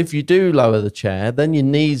 Yes. So if you do lower the chair, then your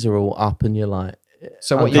knees are all up and you're like.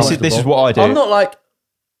 So what this is what I do. I'm not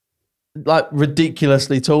like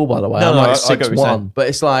ridiculously tall, by the way. I'm like 6'1", but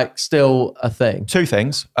it's like still a thing. Two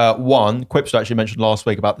things. One, Quipster actually mentioned last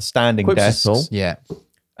week about the standing desks. Tall. Yeah.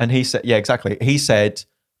 And he said, exactly. He said,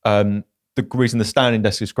 the reason the standing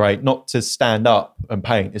desk is great, not to stand up and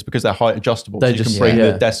paint, is because they're height adjustable. So you can bring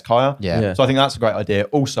the desk higher. Yeah. So I think that's a great idea.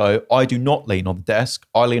 Also, I do not lean on the desk.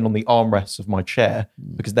 I lean on the armrests of my chair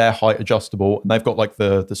because they're height adjustable, and they've got like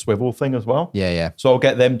the swivel thing as well. Yeah. So I'll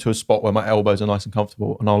get them to a spot where my elbows are nice and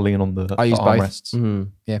comfortable, and I'll lean on the armrests. Mm-hmm.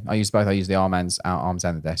 Yeah, I use both. I use the arms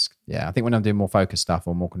and the desk. Yeah, I think when I'm doing more focused stuff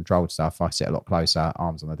or more controlled stuff, I sit a lot closer,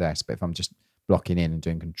 arms on the desk. But if I'm just blocking in and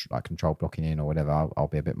doing control blocking in or whatever, I'll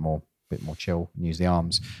be a bit more chill and use the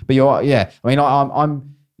arms. But I mean,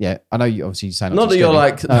 I'm yeah, I know you obviously saying not that you're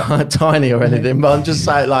like tiny or anything, but I'm just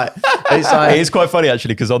saying like it's quite funny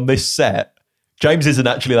actually because on this set, James isn't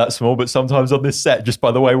actually that small, but sometimes on this set, just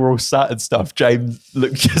by the way we're all sat and stuff, James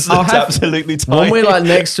looks absolutely tiny. When we're like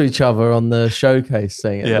next to each other on the showcase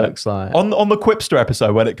thing, it looks like. On the Quipster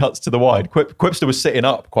episode, when it cuts to the wide, Quipster was sitting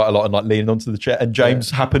up quite a lot and like leaning onto the chair, and James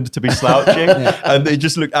happened to be slouching, and it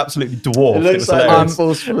just looked absolutely dwarfed. It looks like I'm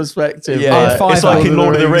full perspective. Yeah, it's like in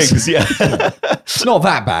Lord of the Rings. Yeah, it's not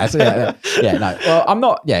that bad. Yeah, no. Well, I'm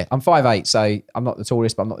not. Yeah, I'm 5'8", so I'm not the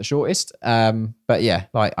tallest, but I'm not the shortest. But yeah,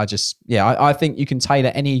 like I think you can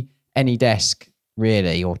tailor any desk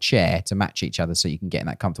really or chair to match each other so you can get in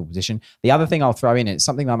that comfortable position. The other thing I'll throw in, it's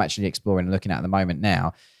something I'm actually exploring and looking at the moment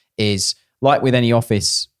now, is like with any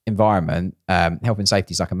office environment, health and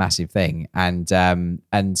safety is like a massive thing, and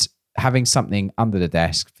having something under the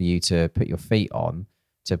desk for you to put your feet on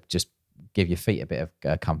to just give your feet a bit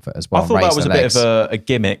of comfort as well. I thought that was a bit of a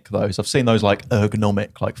gimmick, though. So I've seen those like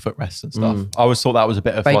ergonomic like footrests and stuff. I always thought that was a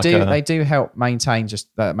bit of they do help maintain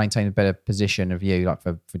a better position of you, like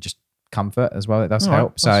for just comfort as well. It does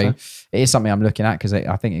help. So it is something I'm looking at because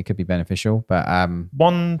I think it could be beneficial. But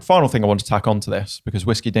one final thing I want to tack onto this, because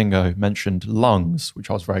Whiskey Dingo mentioned lungs, which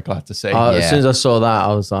I was very glad to see. As soon as I saw that,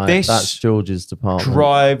 I was like, that's George's department.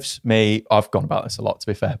 Drives me, I've gone about this a lot to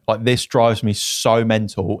be fair, like this drives me so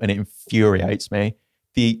mental and it infuriates me.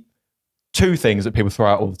 The two things that people throw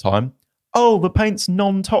out all the time: oh, the paint's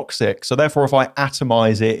non-toxic, so therefore if I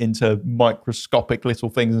atomize it into microscopic little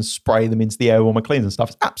things and spray them into the air while my cleans and stuff,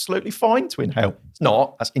 it's absolutely fine to inhale. It's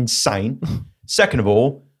not. That's insane. Second of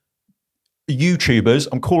all, YouTubers,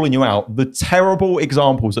 I'm calling you out, the terrible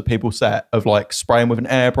examples that people set of like spraying with an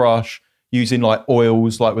airbrush, using like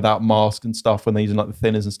oils like without masks and stuff when they're using like the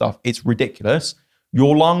thinners and stuff. It's ridiculous.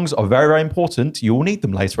 Your lungs are very, very important. You will need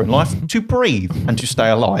them later in life to breathe and to stay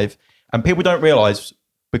alive. And people don't realize,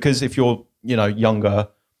 because if you're, younger,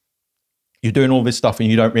 you're doing all this stuff and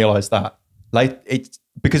you don't realize that.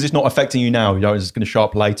 Because it's not affecting you now, it's going to show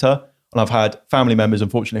up later. And I've had family members,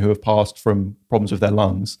 unfortunately, who have passed from problems with their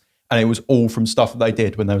lungs. And it was all from stuff that they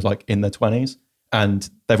did when they was like in their 20s. And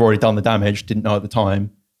they've already done the damage, didn't know at the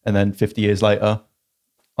time. And then 50 years later,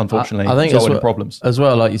 unfortunately, I think it's problems. As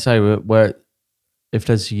well, like you say, where if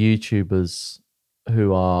there's YouTubers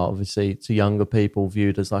who are obviously to younger people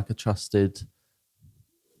viewed as like a trusted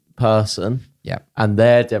person, and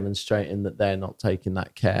they're demonstrating that they're not taking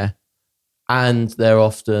that care, and they're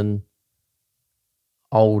often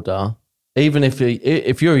older. Even if you're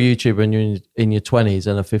a YouTuber and you're in your 20s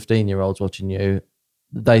and a 15-year-old's watching you,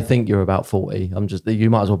 they think you're about 40. You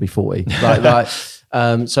might as well be 40.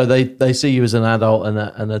 So they see you as an adult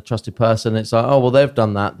and a trusted person. It's like, oh well, they've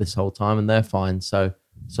done that this whole time and they're fine. So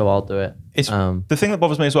I'll do it. It's the thing that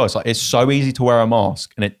bothers me as well. It's like it's so easy to wear a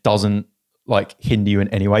mask and it doesn't like hinder you in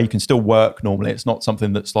any way. You can still work normally. It's not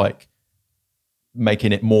something that's like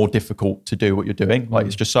making it more difficult to do what you're doing. Like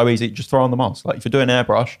it's just so easy. Just throw on the mask. Like if you're doing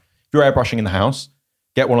airbrush, if you're airbrushing in the house,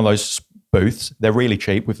 get one of those booths. They're really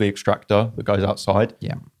cheap with the extractor that goes outside.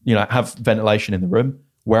 Yeah. Have ventilation in the room.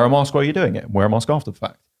 Wear a mask while you're doing it. Wear a mask after the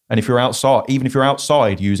fact. And if you're outside, even if you're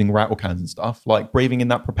outside using rattle cans and stuff, like breathing in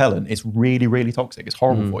that propellant, it's really, really toxic. It's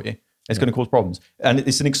horrible for you. It's going to cause problems. And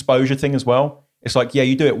it's an exposure thing as well. It's like, yeah,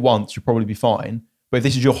 you do it once, you'll probably be fine. But if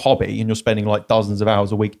this is your hobby and you're spending like dozens of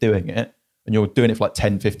hours a week doing it, and you're doing it for like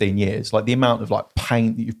 10, 15 years, like the amount of like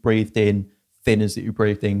paint that you've breathed in, thinners that you've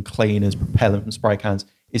breathed in, cleaners, propellant and spray cans,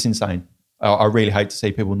 it's insane. I really hate to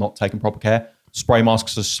see people not taking proper care. Spray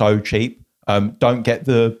masks are so cheap. Don't get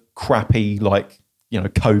the crappy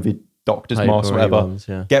COVID doctor's mask or whatever. Ones,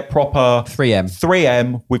 Get proper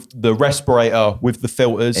 3M with the respirator, with the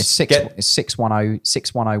filters. It's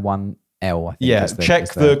 6101L, I think.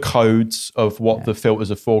 Check the codes of what the filters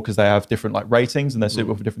are for, because they have different like ratings and they're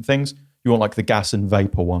suitable for different things. You want like the gas and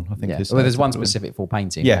vapor one, I think. Well, there's one specific for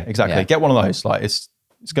painting. Yeah, exactly. Yeah. Get one of those. Like it's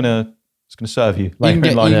gonna serve you. You can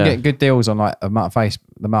get good deals on like the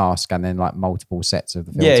mask, and then like multiple sets of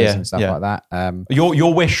the filters and stuff like that.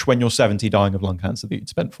 Your wish when you're 70 dying of lung cancer that you'd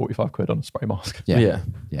spend 45 quid on a spray mask. Yeah.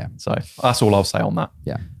 So that's all I'll say on that.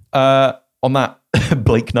 Yeah. On that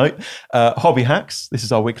bleak note, hobby hacks. This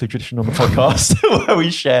is our weekly tradition on the podcast where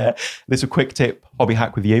we share this quick tip hobby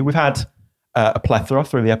hack with you. We've had a plethora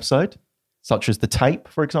through the episode, such as the tape,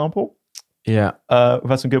 for example. Yeah. We've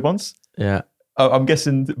had some good ones. Yeah. I'm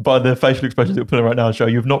guessing by the facial expressions that we're putting right now, show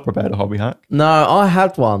you've not prepared a hobby hack. No, I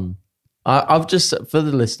had one. I've just, for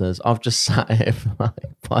the listeners, I've just sat here for like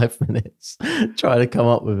 5 minutes trying to come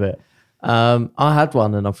up with it. I had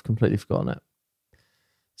one and I've completely forgotten it.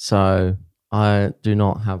 So I do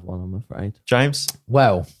not have one, I'm afraid. James?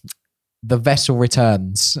 Well, The Vessel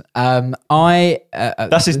Returns.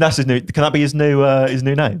 That's his new. Can that be his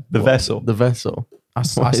new name? The Vessel. The Vessel. I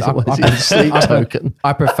still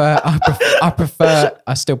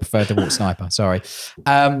prefer DeWalt Sniper. Sorry.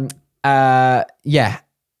 Yeah.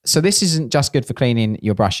 So this isn't just good for cleaning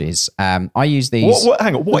your brushes. I use these.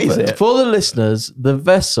 Hang on. What is it? For the listeners, the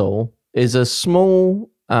Vessel is a small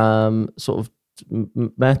sort of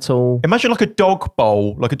metal. Imagine like a dog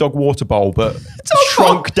bowl, like a dog water bowl, but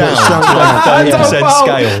shrunk down Shrunk to like 30%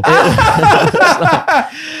 scale.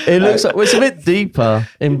 It looks like, well, it's a bit deeper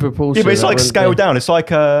in proportion. Yeah, but it's like scaled down. It's like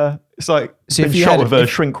So been shot with a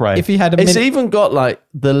shrink ray. If you had It's even got like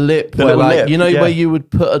the lip, The where little like lip, where you would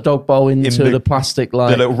put a dog bowl into the plastic, like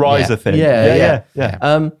the little riser thing. Yeah.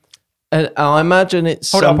 Yeah. And I imagine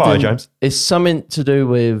it's Hold it up high, something. James. It's something to do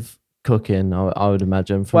with cooking. I would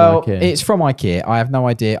imagine from IKEA. It's from IKEA. I have no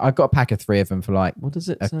idea. I've got a pack of 3 of them for like. What does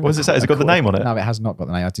it say? What does it say? Has it got the name on it? No, it has not got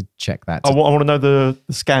the name. I did check that. I want to know the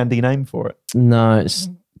Scandi name for it. No, it's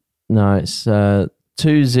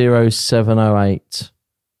 20708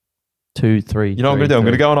 23. You know what I'm going to do? I'm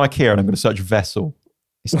going to go on IKEA and I'm going to search vessel.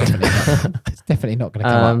 It's definitely not going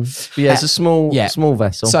to come up. Yeah, it's a small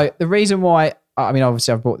vessel. So the reason why, I mean,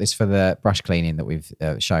 obviously I've brought this for the brush cleaning that we've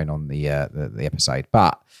shown on the episode,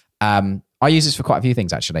 but I use this for quite a few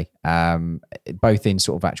things actually, both in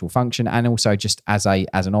sort of actual function and also just as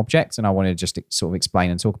an object. And I want to just sort of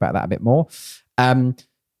explain and talk about that a bit more. So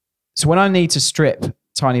when I need to strip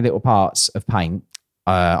tiny little parts of paint,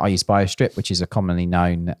 I use BioStrip, which is a commonly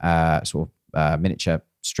known sort of miniature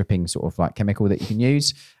stripping sort of like chemical that you can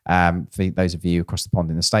use. For those of you across the pond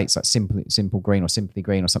in the States, like Simple Green or Simply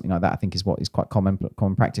Green or something like that, I think is what is quite common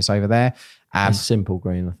practice over there. Simple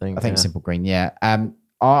Green, I think. It's Simple Green, yeah.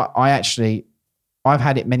 I've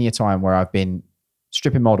had it many a time where I've been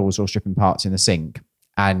stripping models or stripping parts in the sink,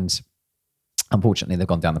 and unfortunately they've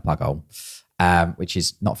gone down the plug hole, which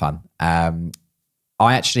is not fun.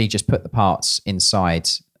 I actually just put the parts inside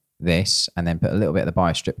this and then put a little bit of the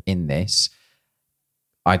BioStrip in this.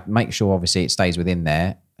 I make sure obviously it stays within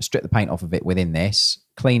there, strip the paint off of it within this,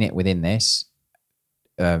 clean it within this,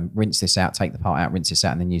 rinse this out, take the part out, rinse this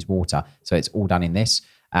out, and then use water. So it's all done in this.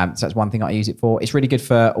 So that's one thing I use it for. It's really good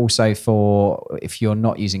for if you're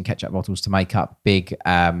not using ketchup bottles to make up big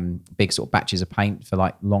sort of batches of paint for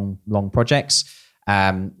like long projects.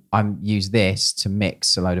 I use this to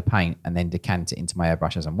mix a load of paint and then decant it into my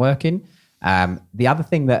airbrush as I'm working. The other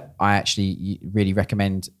thing that I actually really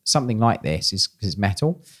recommend something like this is because it's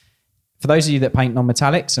metal. For those of you that paint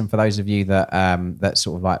non-metallics, and for those of you that that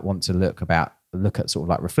sort of like want to look at sort of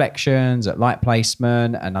like reflections, at light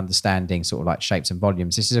placement, and understanding sort of like shapes and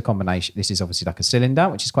volumes, this is a combination. This is obviously like a cylinder,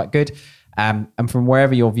 which is quite good. And from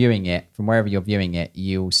wherever you're viewing it,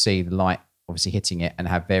 you'll see the light obviously hitting it and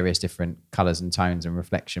have various different colors and tones and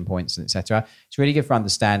reflection points, and etc. It's really good for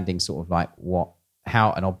understanding sort of like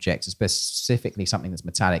how an object, specifically something that's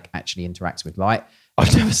metallic, actually interacts with light.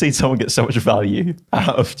 I've never seen someone get so much value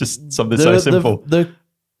out of just something so simple.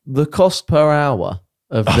 The cost per hour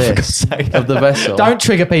of this, of the vessel. Don't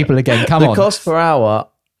trigger people again, come on. The cost per hour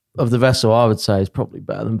of the vessel, I would say, is probably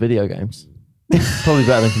better than video games. Probably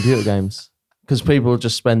better than computer games. Because people are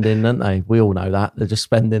just spending, don't they? We all know that. They're just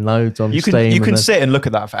spending loads on Steam. You can sit and look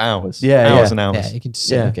at that for hours. Yeah, hours and hours. Yeah, you can just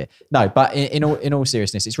sit and look at it. No, but in all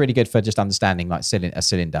seriousness, it's really good for just understanding like a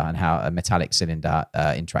cylinder and how a metallic cylinder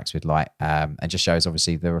interacts with light, and just shows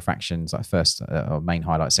obviously the refractions, like first or main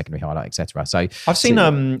highlight, secondary highlight, etc. So I've seen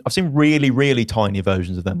really, really tiny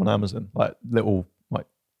versions of them on Amazon, like little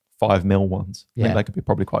 5 mil ones. I think they could be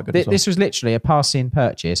probably quite good as well. This was literally a passing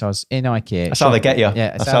purchase. I was in IKEA. That's how they get you.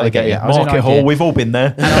 Yeah, that's how they get you. Market hall, we've all been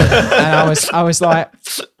there. And I was like,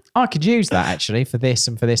 I could use that actually for this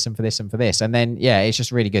and for this and for this and for this. And then it's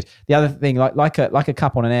just really good. The other thing, like a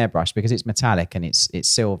cup on an airbrush, because it's metallic and it's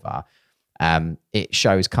silver, it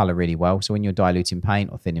shows color really well. So when you're diluting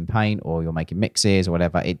paint or thinning paint, or you're making mixes or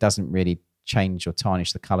whatever, it doesn't really change or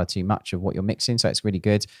tarnish the color too much of what you're mixing. So it's really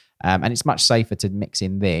good. And it's much safer to mix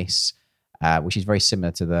in this, which is very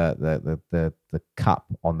similar to the cup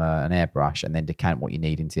on an airbrush, and then decant what you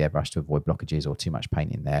need into the airbrush to avoid blockages or too much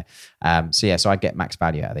paint in there. So I get max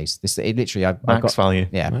value out of these. This it literally I've got value.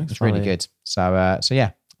 Yeah, max it's really value. good. So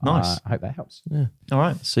yeah. Nice. I hope that helps. Yeah. All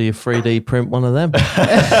right. So you 3D print one of them.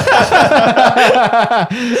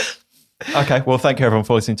 Okay, well, thank you everyone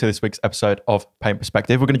for listening to this week's episode of Paint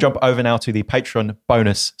Perspective. We're going to jump over now to the Patreon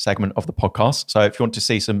bonus segment of the podcast. So if you want to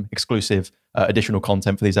see some exclusive additional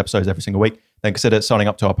content for these episodes every single week, then consider signing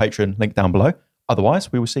up to our Patreon, link down below.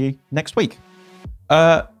 Otherwise, we will see you next week. Do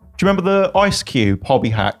you remember the ice cube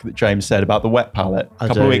hobby hack that James said about the wet palette a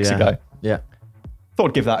couple of weeks ago? Yeah. Thought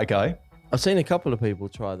I'd give that a go. I've seen a couple of people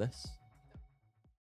try this.